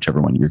start with whichever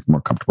one you're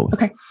more comfortable with.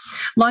 Okay.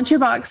 Launch Your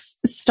Box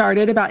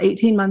started about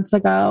 18 months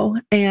ago.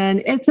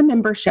 And it's a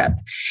membership.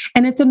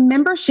 And it's a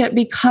membership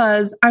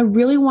because I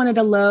really wanted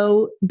a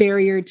low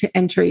barrier to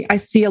entry. I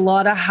see a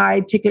lot of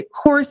high ticket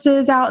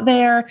courses out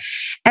there.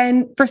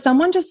 And for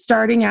someone just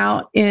starting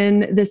out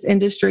in this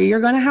industry, you're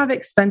going to have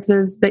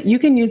expenses that you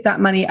can use that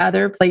money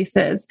other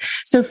places.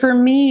 So for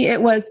me,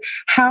 it was,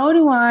 how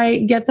do I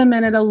get them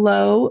in at a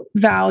low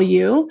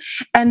value?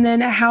 And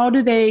then how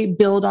do they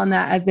build on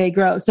that as they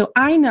grow? So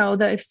I know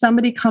that if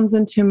somebody comes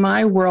into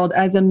my world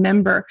as a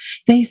member,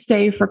 they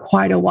stay for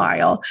quite a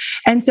while.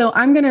 And so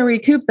I'm going to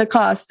recoup the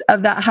cost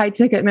of that high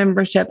ticket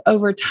membership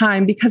over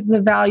time because of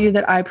the value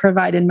that I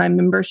provide in my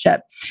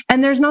membership.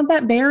 And there's not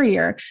that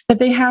barrier that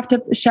they have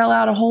to shell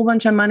out a whole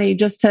bunch of money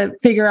just to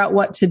figure out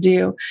what to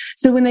do.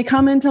 So when they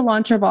come into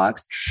Launch Your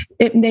Box,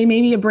 they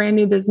may be a brand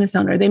new business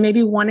owner. They may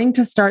be wanting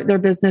to start their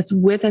business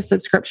with a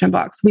subscription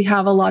box. We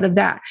have a lot of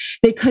that.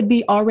 They could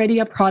be already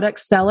a product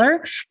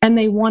seller and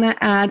they want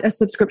to add a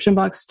subscription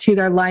box to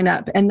their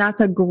lineup. And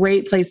that's a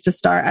great place to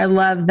start. I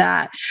love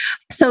that.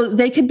 So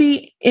they could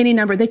be any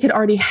number. They could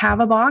already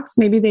have a box.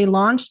 Maybe they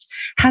launched,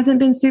 hasn't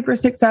been super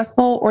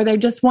successful, or they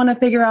just want to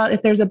figure out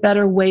if there's a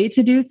better way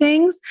to do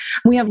things.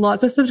 We have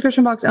lots of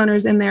subscription box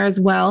owners in there as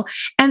well.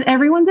 And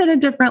everyone's at a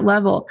different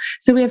level.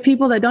 So we have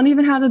people that don't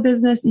even have a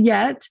business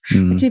yet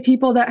to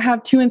people that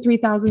have 2,000 and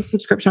 3,000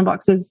 subscription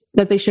boxes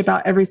that they ship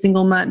out every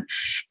single month.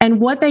 And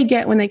what they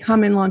get when they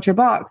come in Launch Your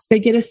Box, they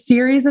get a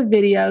series of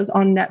videos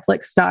on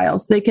Netflix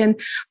styles. They can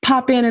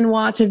pop in and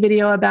watch a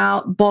video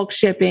about bulk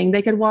shipping.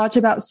 They could watch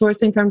about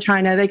sourcing from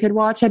China. They could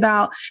watch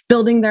about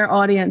building their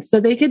audience. So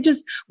they could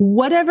just,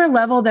 whatever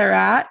level they're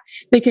at,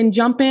 they can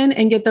jump in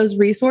and get those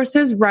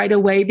resources right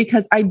away,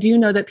 because I do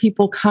know that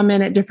people come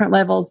in at different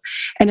levels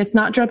and it's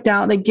not dropped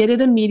out. They get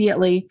it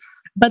immediately.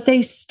 But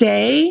they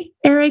stay,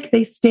 Eric,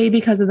 they stay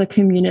because of the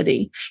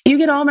community. You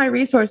get all my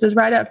resources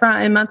right up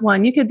front in month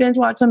one. You could binge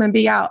watch them and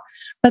be out,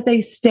 but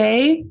they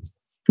stay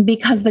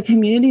because the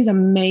community is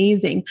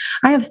amazing.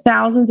 I have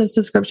thousands of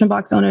subscription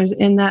box owners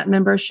in that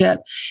membership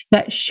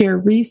that share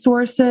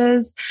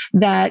resources,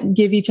 that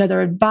give each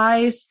other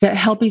advice, that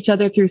help each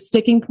other through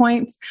sticking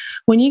points.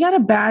 When you got a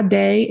bad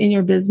day in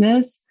your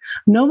business,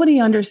 nobody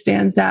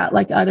understands that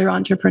like other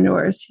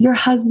entrepreneurs. Your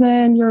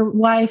husband, your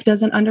wife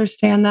doesn't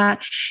understand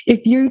that.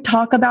 If you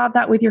talk about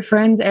that with your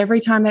friends every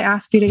time they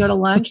ask you to go to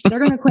lunch, they're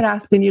going to quit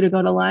asking you to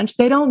go to lunch.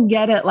 They don't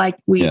get it like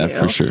we do. Yeah,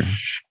 for sure.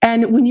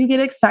 And when you get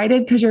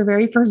excited because your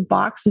very first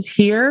box is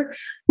here,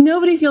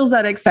 nobody feels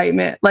that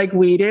excitement like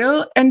we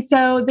do. And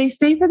so they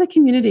stay for the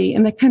community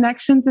and the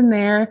connections in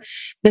there.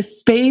 The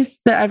space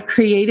that I've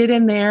created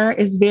in there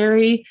is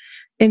very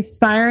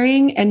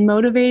inspiring and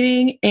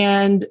motivating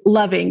and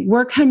loving.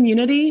 We're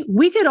community.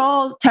 We could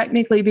all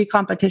technically be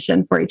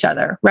competition for each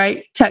other,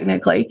 right?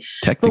 Technically,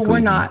 but we're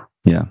not.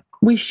 Yeah.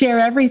 We share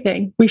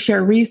everything. We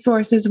share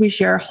resources. We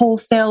share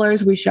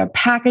wholesalers. We share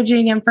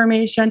packaging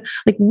information.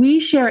 Like we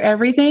share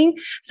everything.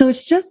 So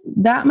it's just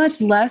that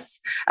much less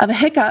of a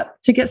hiccup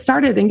to get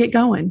started and get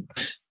going.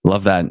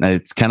 Love that. And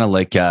it's kind of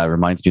like,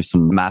 reminds me of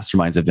some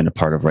masterminds I've been a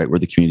part of, right? Where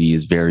the community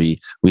is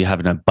we have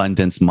an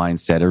abundance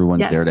mindset.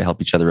 Everyone's there to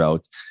help each other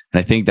out. And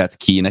I think that's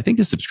key. And I think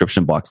the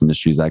subscription box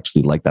industry is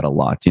actually like that a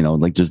lot.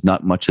 Like there's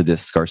not much of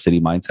this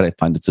scarcity mindset. I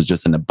find it's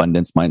just an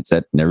abundance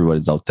mindset and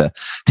everybody's out to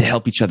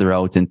help each other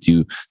out and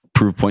to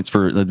prove points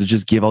to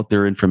just give out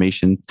their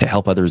information to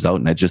help others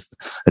out. And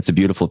it's a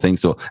beautiful thing.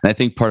 So, and I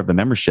think part of the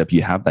membership,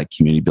 you have that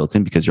community built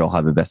in because you all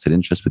have a vested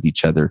interest with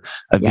each other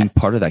of being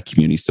part of that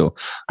community. So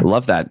I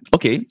love that.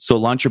 Okay. So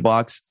Launch Your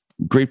Box,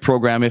 great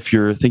program if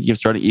you're thinking of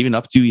starting, even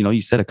up to,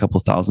 you said a couple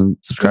thousand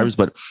subscribers,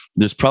 but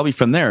there's probably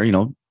from there,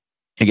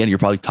 again, you're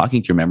probably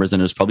talking to your members and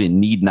there's probably a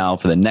need now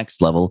for the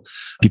next level.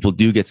 People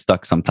do get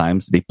stuck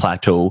sometimes, they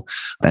plateau,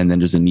 and then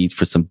there's a need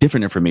for some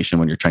different information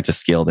when you're trying to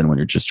scale than when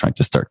you're just trying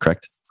to start,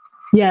 correct?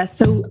 Yeah.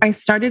 So I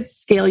started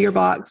Scale Your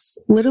Box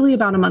literally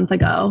about a month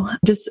ago.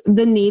 Just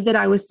the need that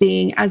I was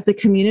seeing as the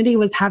community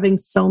was having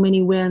so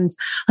many wins.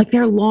 Like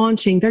they're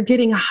launching, they're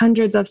getting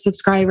hundreds of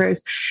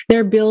subscribers,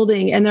 they're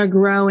building and they're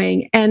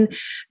growing. And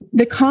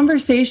the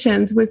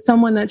conversations with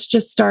someone that's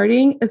just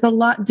starting is a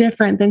lot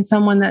different than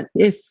someone that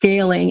is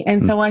scaling.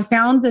 And so I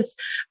found this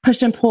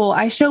push and pull.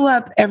 I show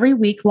up every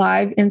week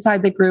live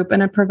inside the group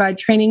and I provide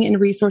training and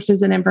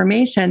resources and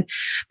information.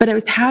 But I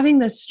was having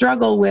this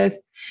struggle with,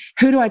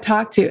 who do I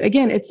talk to?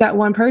 Again, it's that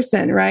one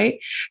person,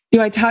 right?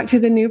 Do I talk to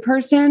the new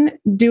person?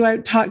 Do I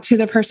talk to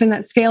the person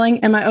that's scaling?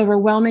 Am I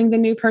overwhelming the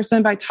new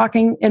person by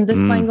talking in this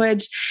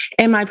language?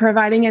 Am I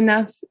providing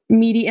enough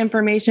meaty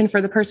information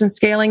for the person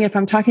scaling if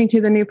I'm talking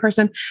to the new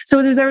person?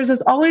 So there's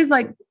this always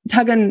like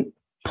tug and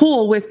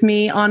pull with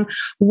me on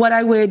what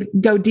I would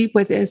go deep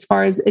with as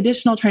far as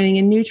additional training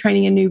and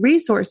new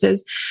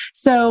resources.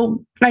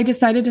 So I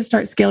decided to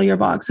start Scale Your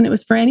Box, and it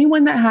was for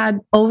anyone that had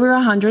over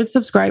 100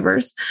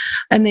 subscribers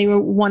and they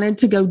wanted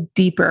to go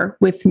deeper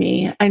with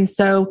me. And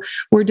so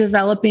we're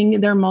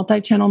developing their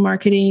multi-channel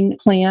marketing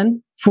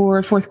plan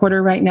for fourth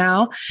quarter right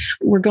now.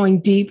 We're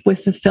going deep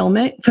with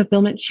fulfillment.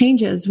 Fulfillment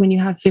changes when you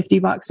have 50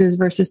 boxes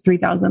versus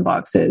 3,000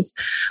 boxes.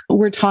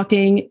 We're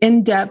talking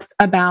in depth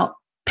about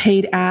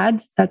paid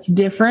ads. That's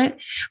different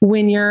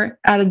when you're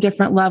at a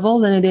different level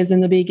than it is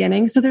in the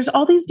beginning. So there's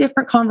all these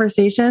different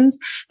conversations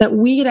that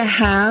we get to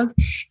have,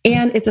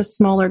 and it's a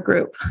smaller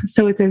group.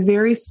 So it's a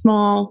very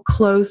small,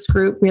 close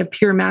group. We have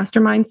pure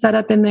mastermind set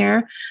up in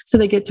there. So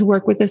they get to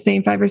work with the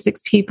same 5 or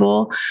 6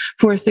 people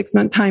for a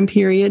 6-month time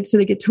period. So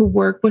they get to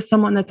work with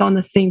someone that's on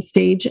the same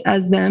stage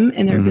as them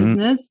in their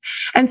business.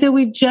 And so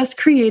we've just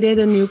created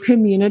a new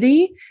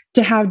community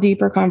to have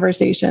deeper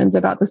conversations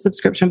about the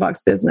subscription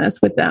box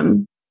business with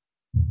them.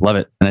 Love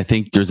it. And I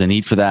think there's a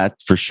need for that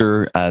for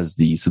sure. As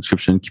the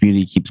subscription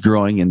community keeps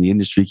growing and the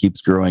industry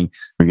keeps growing,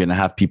 we're going to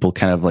have people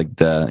kind of like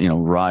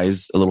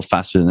rise a little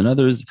faster than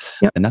others.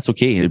 Yep. And that's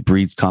okay. It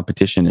breeds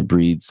competition. It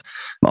breeds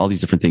all these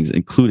different things,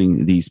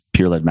 including these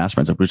peer-led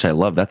masterminds, which I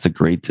love. That's a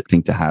great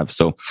thing to have.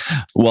 So,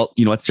 well,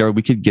 you know what, Sarah,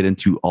 we could get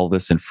into all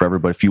this and forever,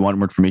 but if you want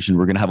more information,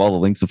 we're going to have all the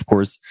links, of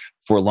course,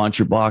 for Launch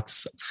Your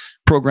Box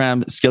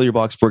program, Scale Your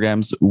Box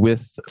programs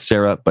with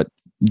Sarah. But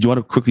do you want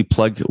to quickly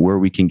plug where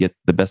we can get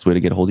the best way to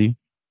get a hold of you?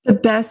 The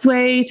best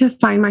way to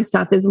find my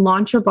stuff is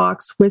Launch Your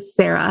Box with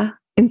Sarah,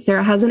 and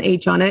Sarah has an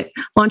H on it.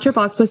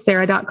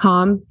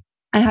 LaunchYourBoxWithSarah.com.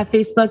 I have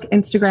Facebook,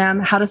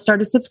 Instagram, how to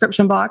start a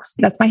subscription box.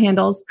 That's my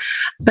handles.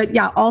 But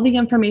yeah, all the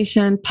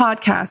information,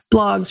 podcasts,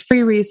 blogs,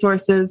 free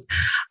resources,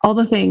 all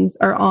the things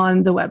are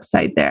on the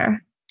website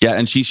there. Yeah,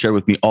 and she shared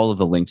with me all of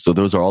the links. So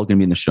those are all going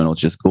to be in the show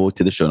notes. Just go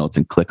to the show notes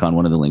and click on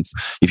one of the links.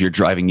 If you're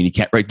driving and you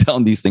can't write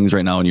down these things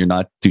right now and you're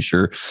not too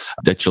sure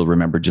that you'll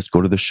remember, just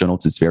go to the show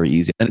notes. It's very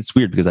easy. And it's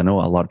weird because I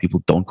know a lot of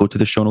people don't go to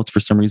the show notes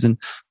for some reason,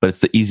 but it's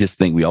the easiest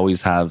thing. We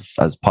always have,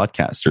 as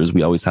podcasters,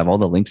 we always have all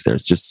the links there.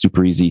 It's just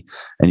super easy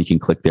and you can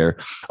click there.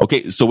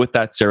 Okay, so with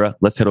that, Sarah,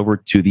 let's head over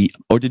to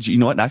you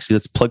know what? Actually,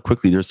 let's plug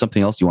quickly. There's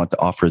something else you want to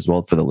offer as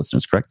well for the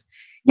listeners, correct?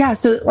 Yeah.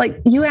 So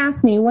like you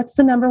asked me, what's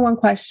the number one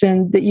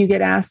question that you get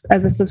asked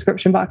as a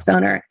subscription box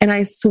owner? And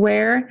I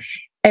swear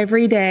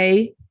every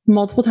day,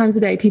 multiple times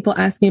a day, people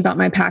ask me about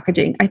my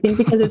packaging. I think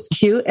because it's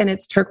cute and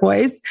it's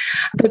turquoise,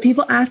 but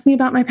people ask me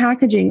about my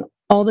packaging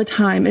all the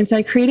time. And so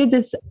I created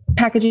this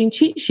packaging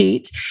cheat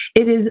sheet.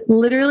 It is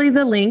literally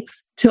the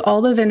links to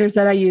all the vendors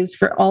that I use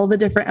for all the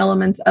different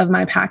elements of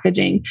my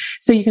packaging.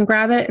 So you can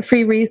grab it,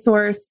 free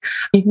resource.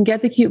 You can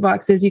get the cute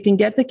boxes. You can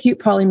get the cute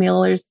poly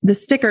mailers, the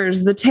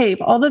stickers, the tape,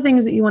 all the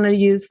things that you want to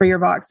use for your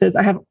boxes.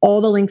 I have all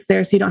the links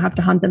there so you don't have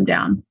to hunt them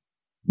down.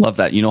 Love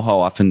that. You know how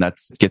often that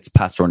gets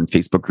passed around in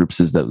Facebook groups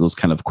is that those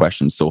kind of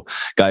questions. So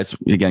guys,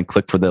 again,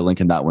 click for the link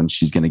in that one.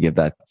 She's going to give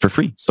that for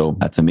free. So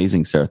that's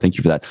amazing, Sarah. Thank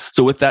you for that.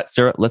 So with that,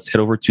 Sarah, let's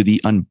head over to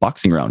the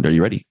unboxing round. Are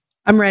you ready?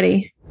 I'm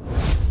ready.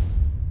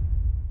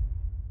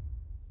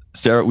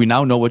 Sarah, we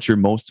now know what your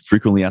most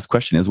frequently asked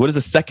question is. What is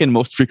the second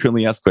most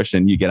frequently asked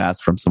question you get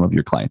asked from some of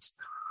your clients?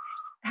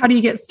 How do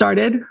you get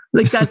started?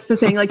 Like, that's the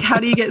thing. Like,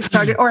 how do you get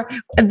started? Or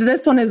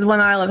this one is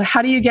one I love.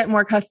 How do you get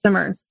more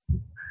customers?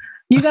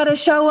 You got to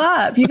show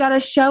up. You got to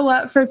show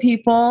up for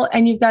people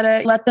and you've got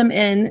to let them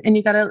in, and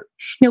you got to,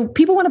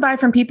 people want to buy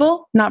from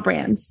people, not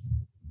brands.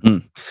 Yeah.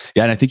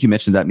 And I think you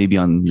mentioned that maybe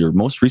on your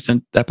most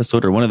recent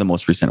episode or one of the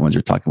most recent ones,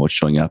 you're talking about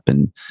showing up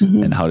and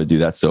how to do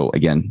that. So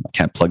again, I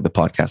can't plug the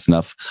podcast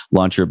enough.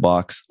 Launch Your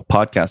Box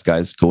podcast,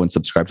 guys, go and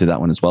subscribe to that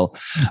one as well.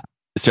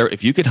 Sarah,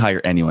 if you could hire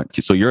anyone,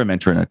 so you're a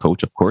mentor and a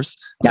coach, of course,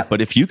 yeah. But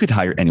if you could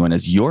hire anyone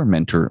as your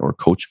mentor or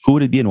coach, who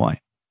would it be and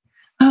why?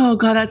 Oh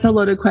God, that's a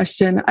loaded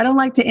question. I don't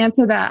like to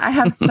answer that. I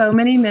have so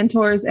many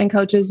mentors and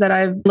coaches that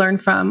I've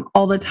learned from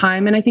all the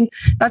time. And I think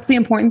that's the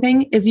important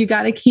thing is you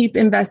got to keep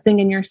investing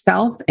in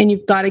yourself and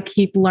you've got to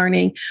keep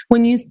learning.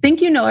 When you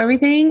think you know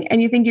everything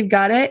and you think you've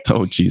got it,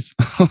 oh geez,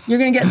 you're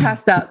going to get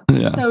passed up.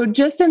 Yeah. So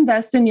just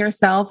invest in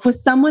yourself with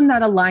someone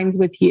that aligns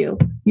with you,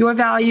 your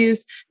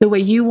values, the way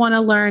you want to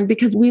learn,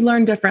 because we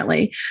learn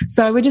differently.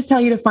 So I would just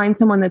tell you to find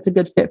someone that's a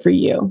good fit for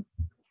you.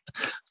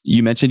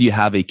 You mentioned you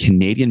have a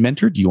Canadian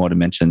mentor. Do you want to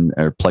mention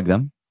or plug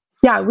them?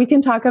 Yeah, we can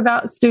talk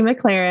about Stu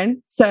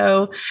McLaren.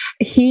 So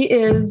he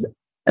is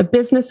a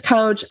business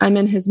coach. I'm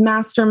in his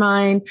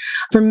mastermind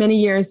for many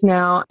years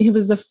now. He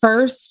was the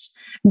first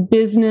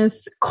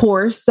business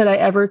course that I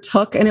ever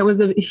took. And it was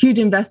a huge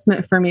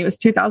investment for me. It was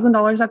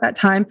 $2,000 at that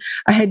time.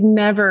 I had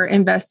never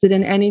invested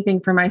in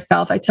anything for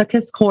myself. I took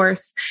his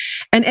course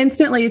and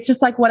instantly, it's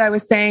just like what I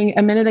was saying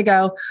a minute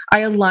ago. I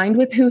aligned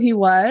with who he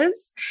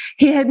was.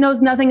 He knows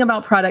nothing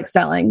about product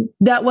selling.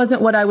 That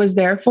wasn't what I was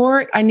there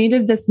for. I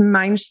needed this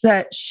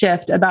mindset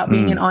shift about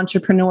being an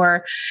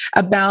entrepreneur,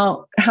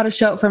 about how to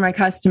show up for my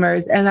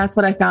customers. And that's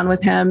what I found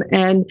with him.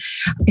 And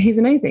he's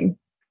amazing.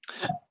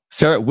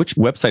 Sarah, which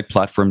website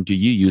platform do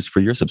you use for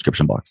your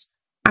subscription box?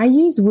 I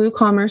use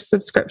WooCommerce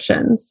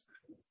subscriptions.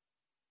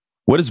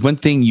 What is one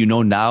thing you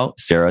know now,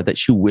 Sarah,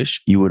 that you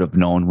wish you would have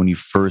known when you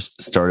first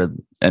started?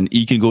 And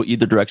you can go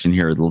either direction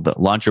here, the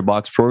Launch Your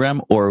Box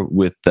program or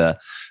with the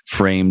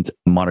framed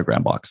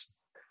monogram box.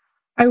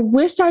 I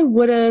wished I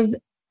would have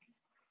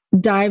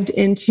dived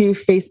into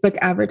Facebook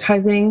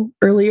advertising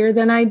earlier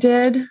than I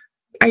did.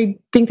 I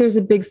think there's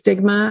a big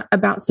stigma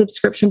about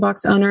subscription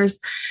box owners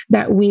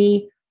that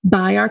we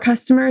buy our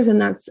customers,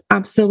 and that's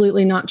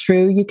absolutely not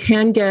true. You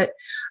can get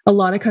a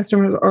lot of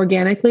customers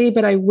organically,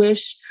 but I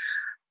wish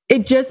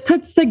it just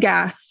puts the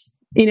gas,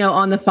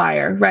 on the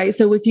fire, right?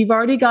 So if you've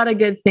already got a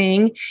good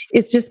thing,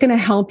 it's just going to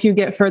help you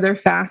get further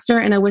faster.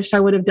 And I wish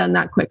I would have done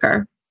that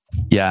quicker.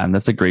 Yeah, and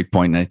that's a great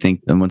point. And I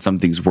think when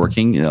something's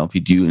working, if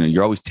you do,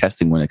 you're always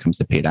testing when it comes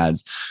to paid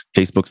ads.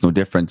 Facebook's no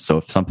different. So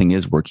if something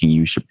is working,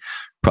 you should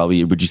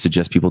would you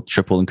suggest people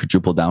triple and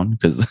quadruple down?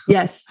 Because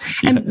yes.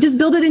 Yeah. And just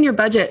build it in your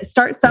budget.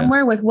 Start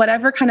somewhere with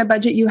whatever kind of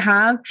budget you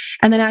have.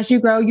 And then as you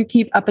grow, you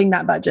keep upping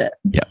that budget.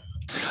 Yeah.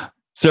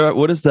 Sarah,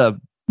 what is the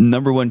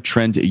number one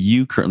trend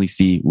you currently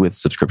see with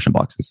subscription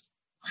boxes?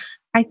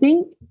 I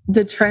think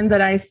the trend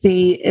that I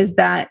see is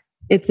that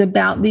it's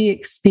about the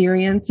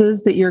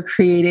experiences that you're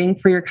creating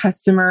for your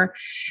customer.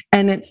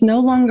 And it's no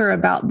longer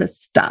about the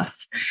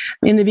stuff.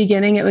 In the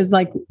beginning, it was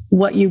like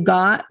what you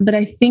got. But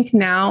I think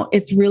now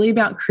it's really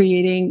about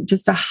creating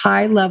just a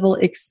high level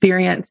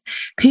experience.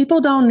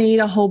 People don't need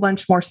a whole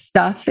bunch more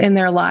stuff in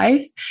their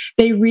life.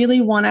 They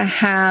really want to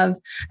have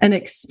an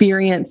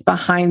experience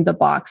behind the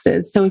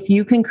boxes. So if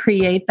you can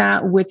create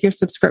that with your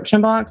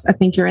subscription box, I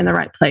think you're in the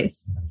right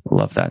place.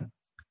 Love that.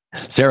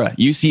 Sarah,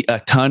 you see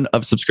a ton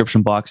of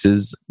subscription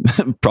boxes,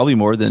 probably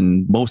more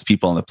than most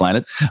people on the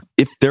planet.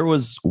 If there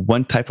was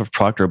one type of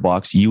product or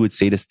box you would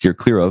say to steer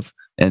clear of,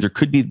 and there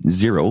could be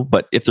zero,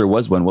 but if there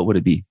was one, what would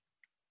it be?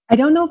 I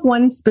don't know if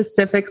one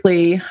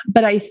specifically,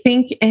 but I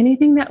think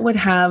anything that would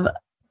have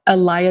a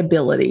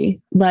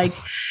liability, like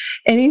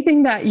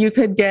anything that you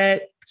could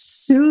get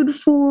sued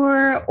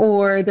for,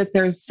 or that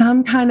there's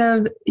some kind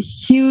of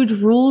huge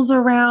rules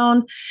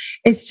around.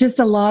 It's just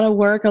a lot of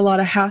work, a lot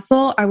of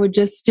hassle. I would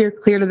just steer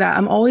clear to that.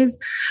 I'm always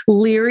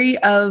leery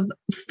of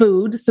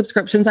food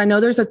subscriptions. I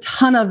know there's a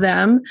ton of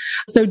them.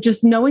 So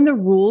just knowing the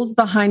rules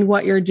behind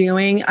what you're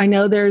doing. I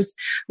know there's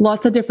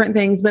lots of different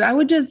things, but I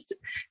would just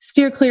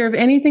steer clear of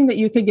anything that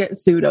you could get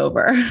sued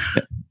over.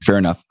 Yeah, fair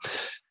enough.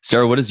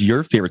 Sarah, what is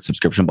your favorite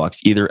subscription box,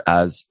 either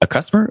as a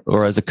customer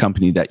or as a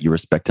company that you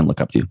respect and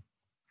look up to?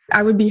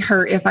 I would be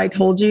hurt if I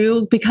told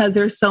you, because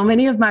there's so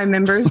many of my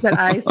members that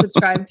I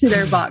subscribe to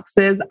their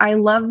boxes. I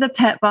love the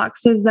pet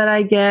boxes that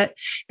I get,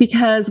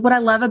 because what I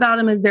love about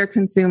them is they're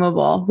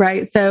consumable,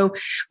 right? So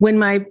when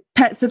my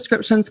pet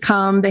subscriptions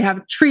come, they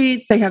have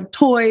treats, they have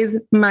toys,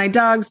 my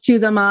dogs chew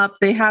them up,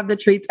 they have the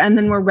treats, and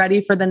then we're ready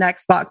for the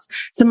next box.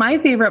 So my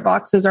favorite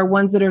boxes are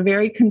ones that are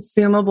very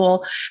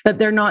consumable, that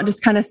they're not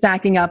just kind of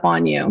stacking up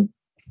on you.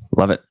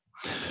 Love it.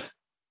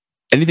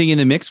 Anything in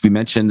the mix? We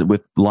mentioned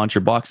with Launch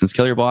Your Box and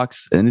Scale Your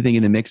Box. Anything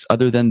in the mix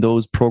other than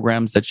those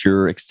programs that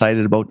you're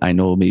excited about? I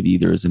know maybe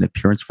there's an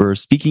appearance for a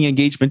speaking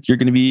engagement. You're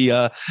going to be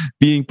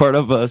being part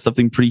of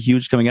something pretty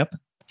huge coming up.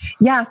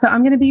 Yeah, so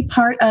I'm going to be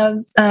part of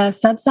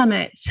Sub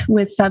Summit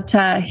with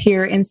Subta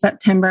here in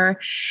September.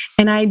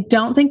 And I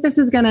don't think this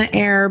is going to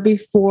air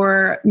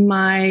before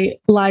my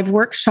live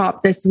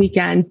workshop this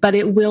weekend, but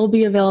it will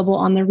be available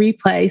on the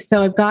replay.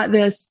 So I've got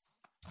this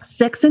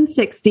 6 and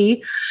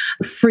 60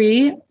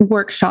 free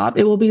workshop.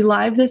 It will be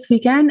live this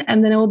weekend,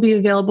 and then it will be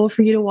available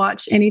for you to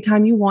watch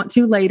anytime you want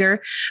to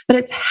later. But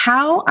it's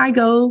how I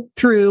go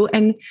through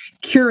and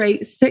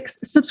curate 6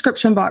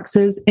 subscription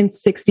boxes in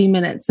 60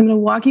 minutes. I'm going to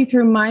walk you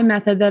through my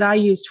method that I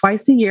use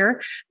twice a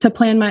year to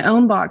plan my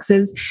own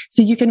boxes,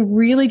 so you can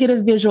really get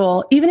a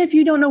visual. Even if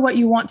you don't know what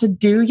you want to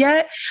do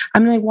yet,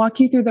 I'm going to walk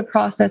you through the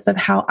process of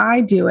how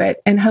I do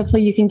it, and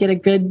hopefully you can get a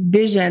good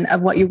vision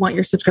of what you want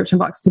your subscription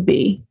box to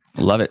be.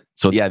 Love it.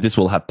 So yeah, this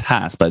will have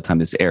passed by the time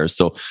this airs.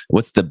 So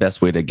what's the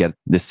best way to get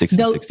this 6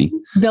 and 60?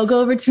 They'll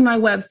go over to my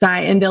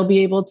website and they'll be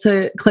able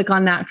to click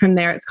on that from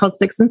there. It's called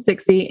 6 and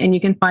 60, and you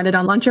can find it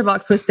on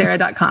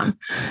launchyourboxwithsarah.com.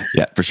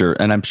 Yeah, for sure.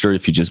 And I'm sure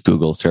if you just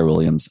Google Sarah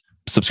Williams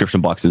subscription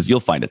boxes, you'll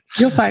find it.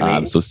 You'll find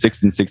me. So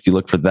 6 and 60,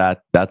 look for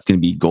that. That's going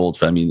to be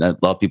gold. A lot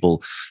of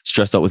people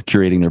stress out with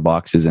curating their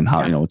boxes and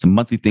how, it's a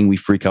monthly thing. We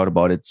freak out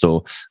about it.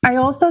 So I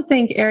also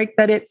think, Eric,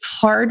 that it's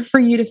hard for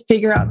you to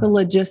figure out the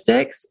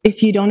logistics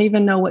if you don't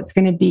even know what's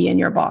going to be in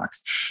your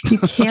box. You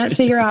can't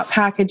figure out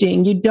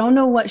packaging. You don't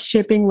know what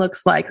shipping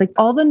looks like. Like,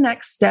 all the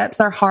next steps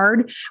are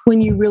hard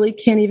when you really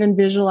can't even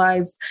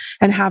visualize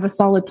and have a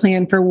solid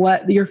plan for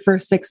what your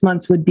first 6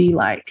 months would be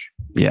like.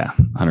 Yeah,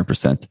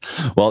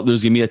 100%. Well,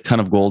 there's going to be a ton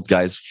of gold,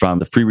 guys, from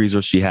the free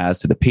resource she has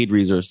to the paid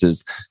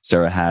resources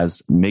Sarah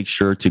has. Make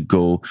sure to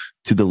go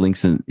to the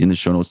links in the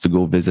show notes to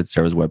go visit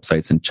Sarah's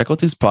websites and check out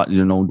this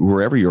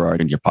wherever you are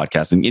in your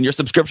podcast and in your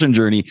subscription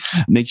journey.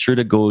 Make sure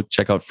to go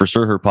check out for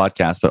sure her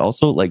podcast, but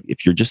also, like,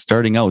 if you're just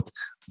starting out,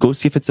 go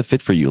see if it's a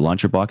fit for you.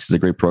 Launch Your Box is a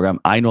great program.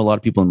 I know a lot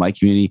of people in my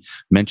community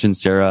mention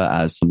Sarah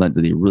as something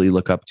that they really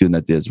look up to and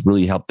that has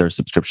really helped their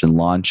subscription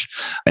launch.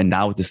 And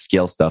now with the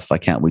scale stuff, I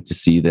can't wait to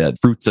see the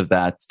fruits of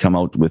that come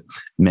out with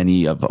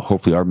many of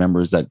hopefully our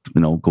members that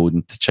go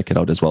to check it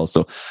out as well.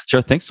 So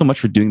Sarah, thanks so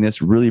much for doing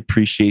this. Really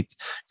appreciate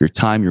your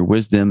time, your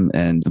wisdom,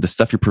 and the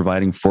stuff you're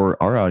providing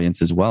for our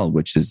audience as well,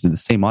 which is the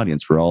same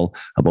audience. We're all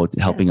about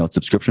helping out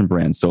subscription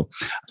brands. So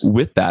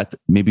with that,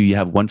 maybe you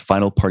have one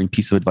final parting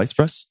piece of advice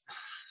for us?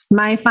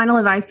 My final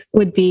advice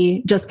would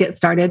be just get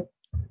started.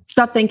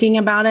 Stop thinking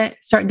about it.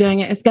 Start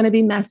doing it. It's going to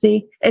be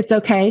messy. It's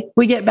okay.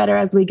 We get better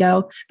as we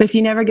go. But if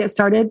you never get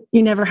started,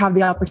 you never have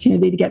the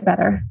opportunity to get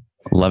better.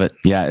 Love it.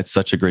 Yeah, it's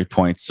such a great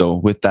point. So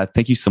with that,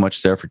 thank you so much,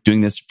 Sarah, for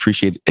doing this.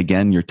 Appreciate,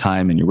 again, your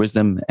time and your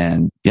wisdom.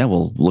 And yeah,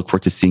 we'll look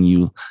forward to seeing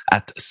you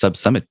at Sub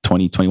Summit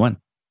 2021.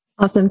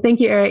 Awesome. Thank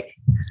you, Eric.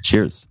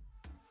 Cheers.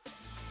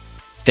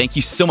 Thank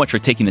you so much for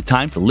taking the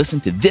time to listen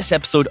to this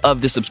episode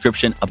of the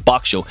Subscription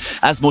Box Show.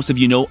 As most of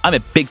you know, I'm a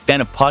big fan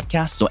of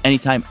podcasts, so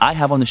anytime I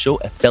have on the show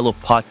a fellow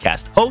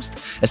podcast host,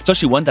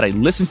 especially one that I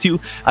listen to,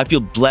 I feel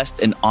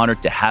blessed and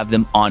honored to have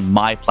them on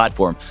my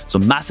platform. So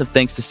massive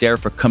thanks to Sarah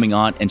for coming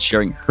on and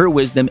sharing her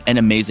wisdom and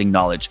amazing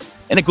knowledge.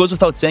 And it goes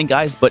without saying,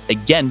 guys, but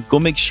again, go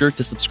make sure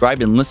to subscribe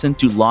and listen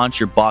to Launch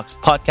Your Box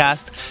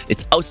podcast.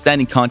 It's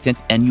outstanding content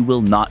and you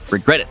will not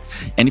regret it.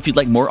 And if you'd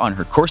like more on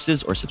her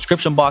courses or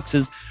subscription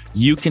boxes,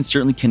 you can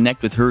certainly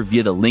connect with her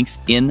via the links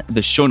in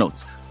the show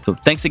notes. So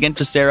thanks again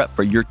to Sarah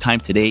for your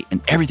time today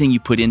and everything you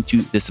put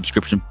into the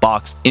subscription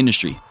box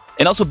industry.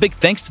 And also big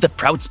thanks to the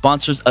proud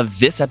sponsors of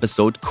this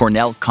episode,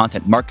 Cornell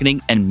Content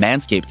Marketing and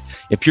Manscaped.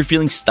 If you're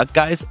feeling stuck,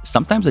 guys,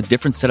 sometimes a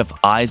different set of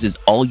eyes is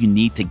all you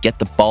need to get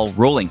the ball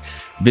rolling.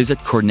 Visit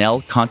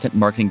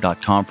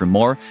CornellContentMarketing.com for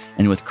more.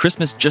 And with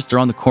Christmas just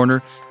around the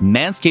corner,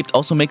 Manscaped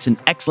also makes an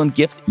excellent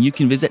gift. You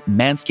can visit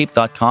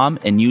Manscaped.com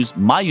and use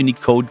my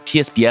unique code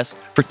TSBS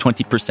for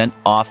 20%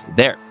 off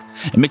there.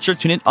 And make sure to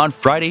tune in on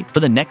Friday for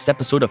the next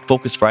episode of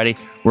Focus Friday,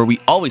 where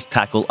we always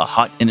tackle a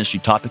hot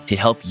industry topic to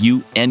help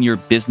you and your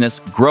business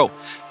grow.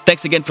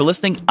 Thanks again for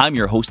listening. I'm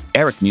your host,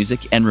 Eric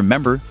Music. And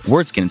remember,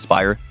 words can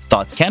inspire,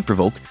 thoughts can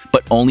provoke,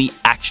 but only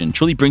action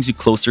truly brings you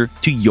closer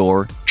to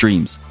your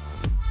dreams.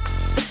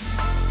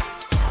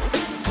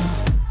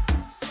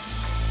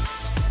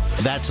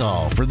 That's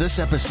all for this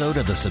episode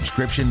of the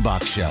Subscription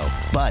Box Show.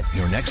 But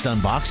your next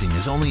unboxing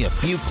is only a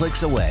few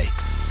clicks away.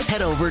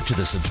 Head over to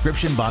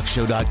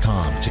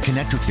thesubscriptionboxshow.com to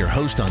connect with your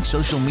host on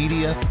social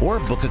media or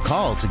book a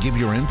call to give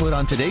your input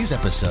on today's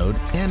episode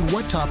and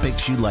what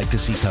topics you'd like to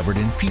see covered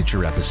in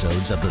future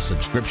episodes of the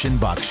Subscription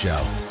Box Show.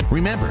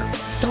 Remember,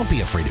 don't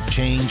be afraid of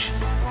change.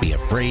 Be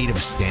afraid of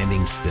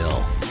standing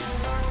still.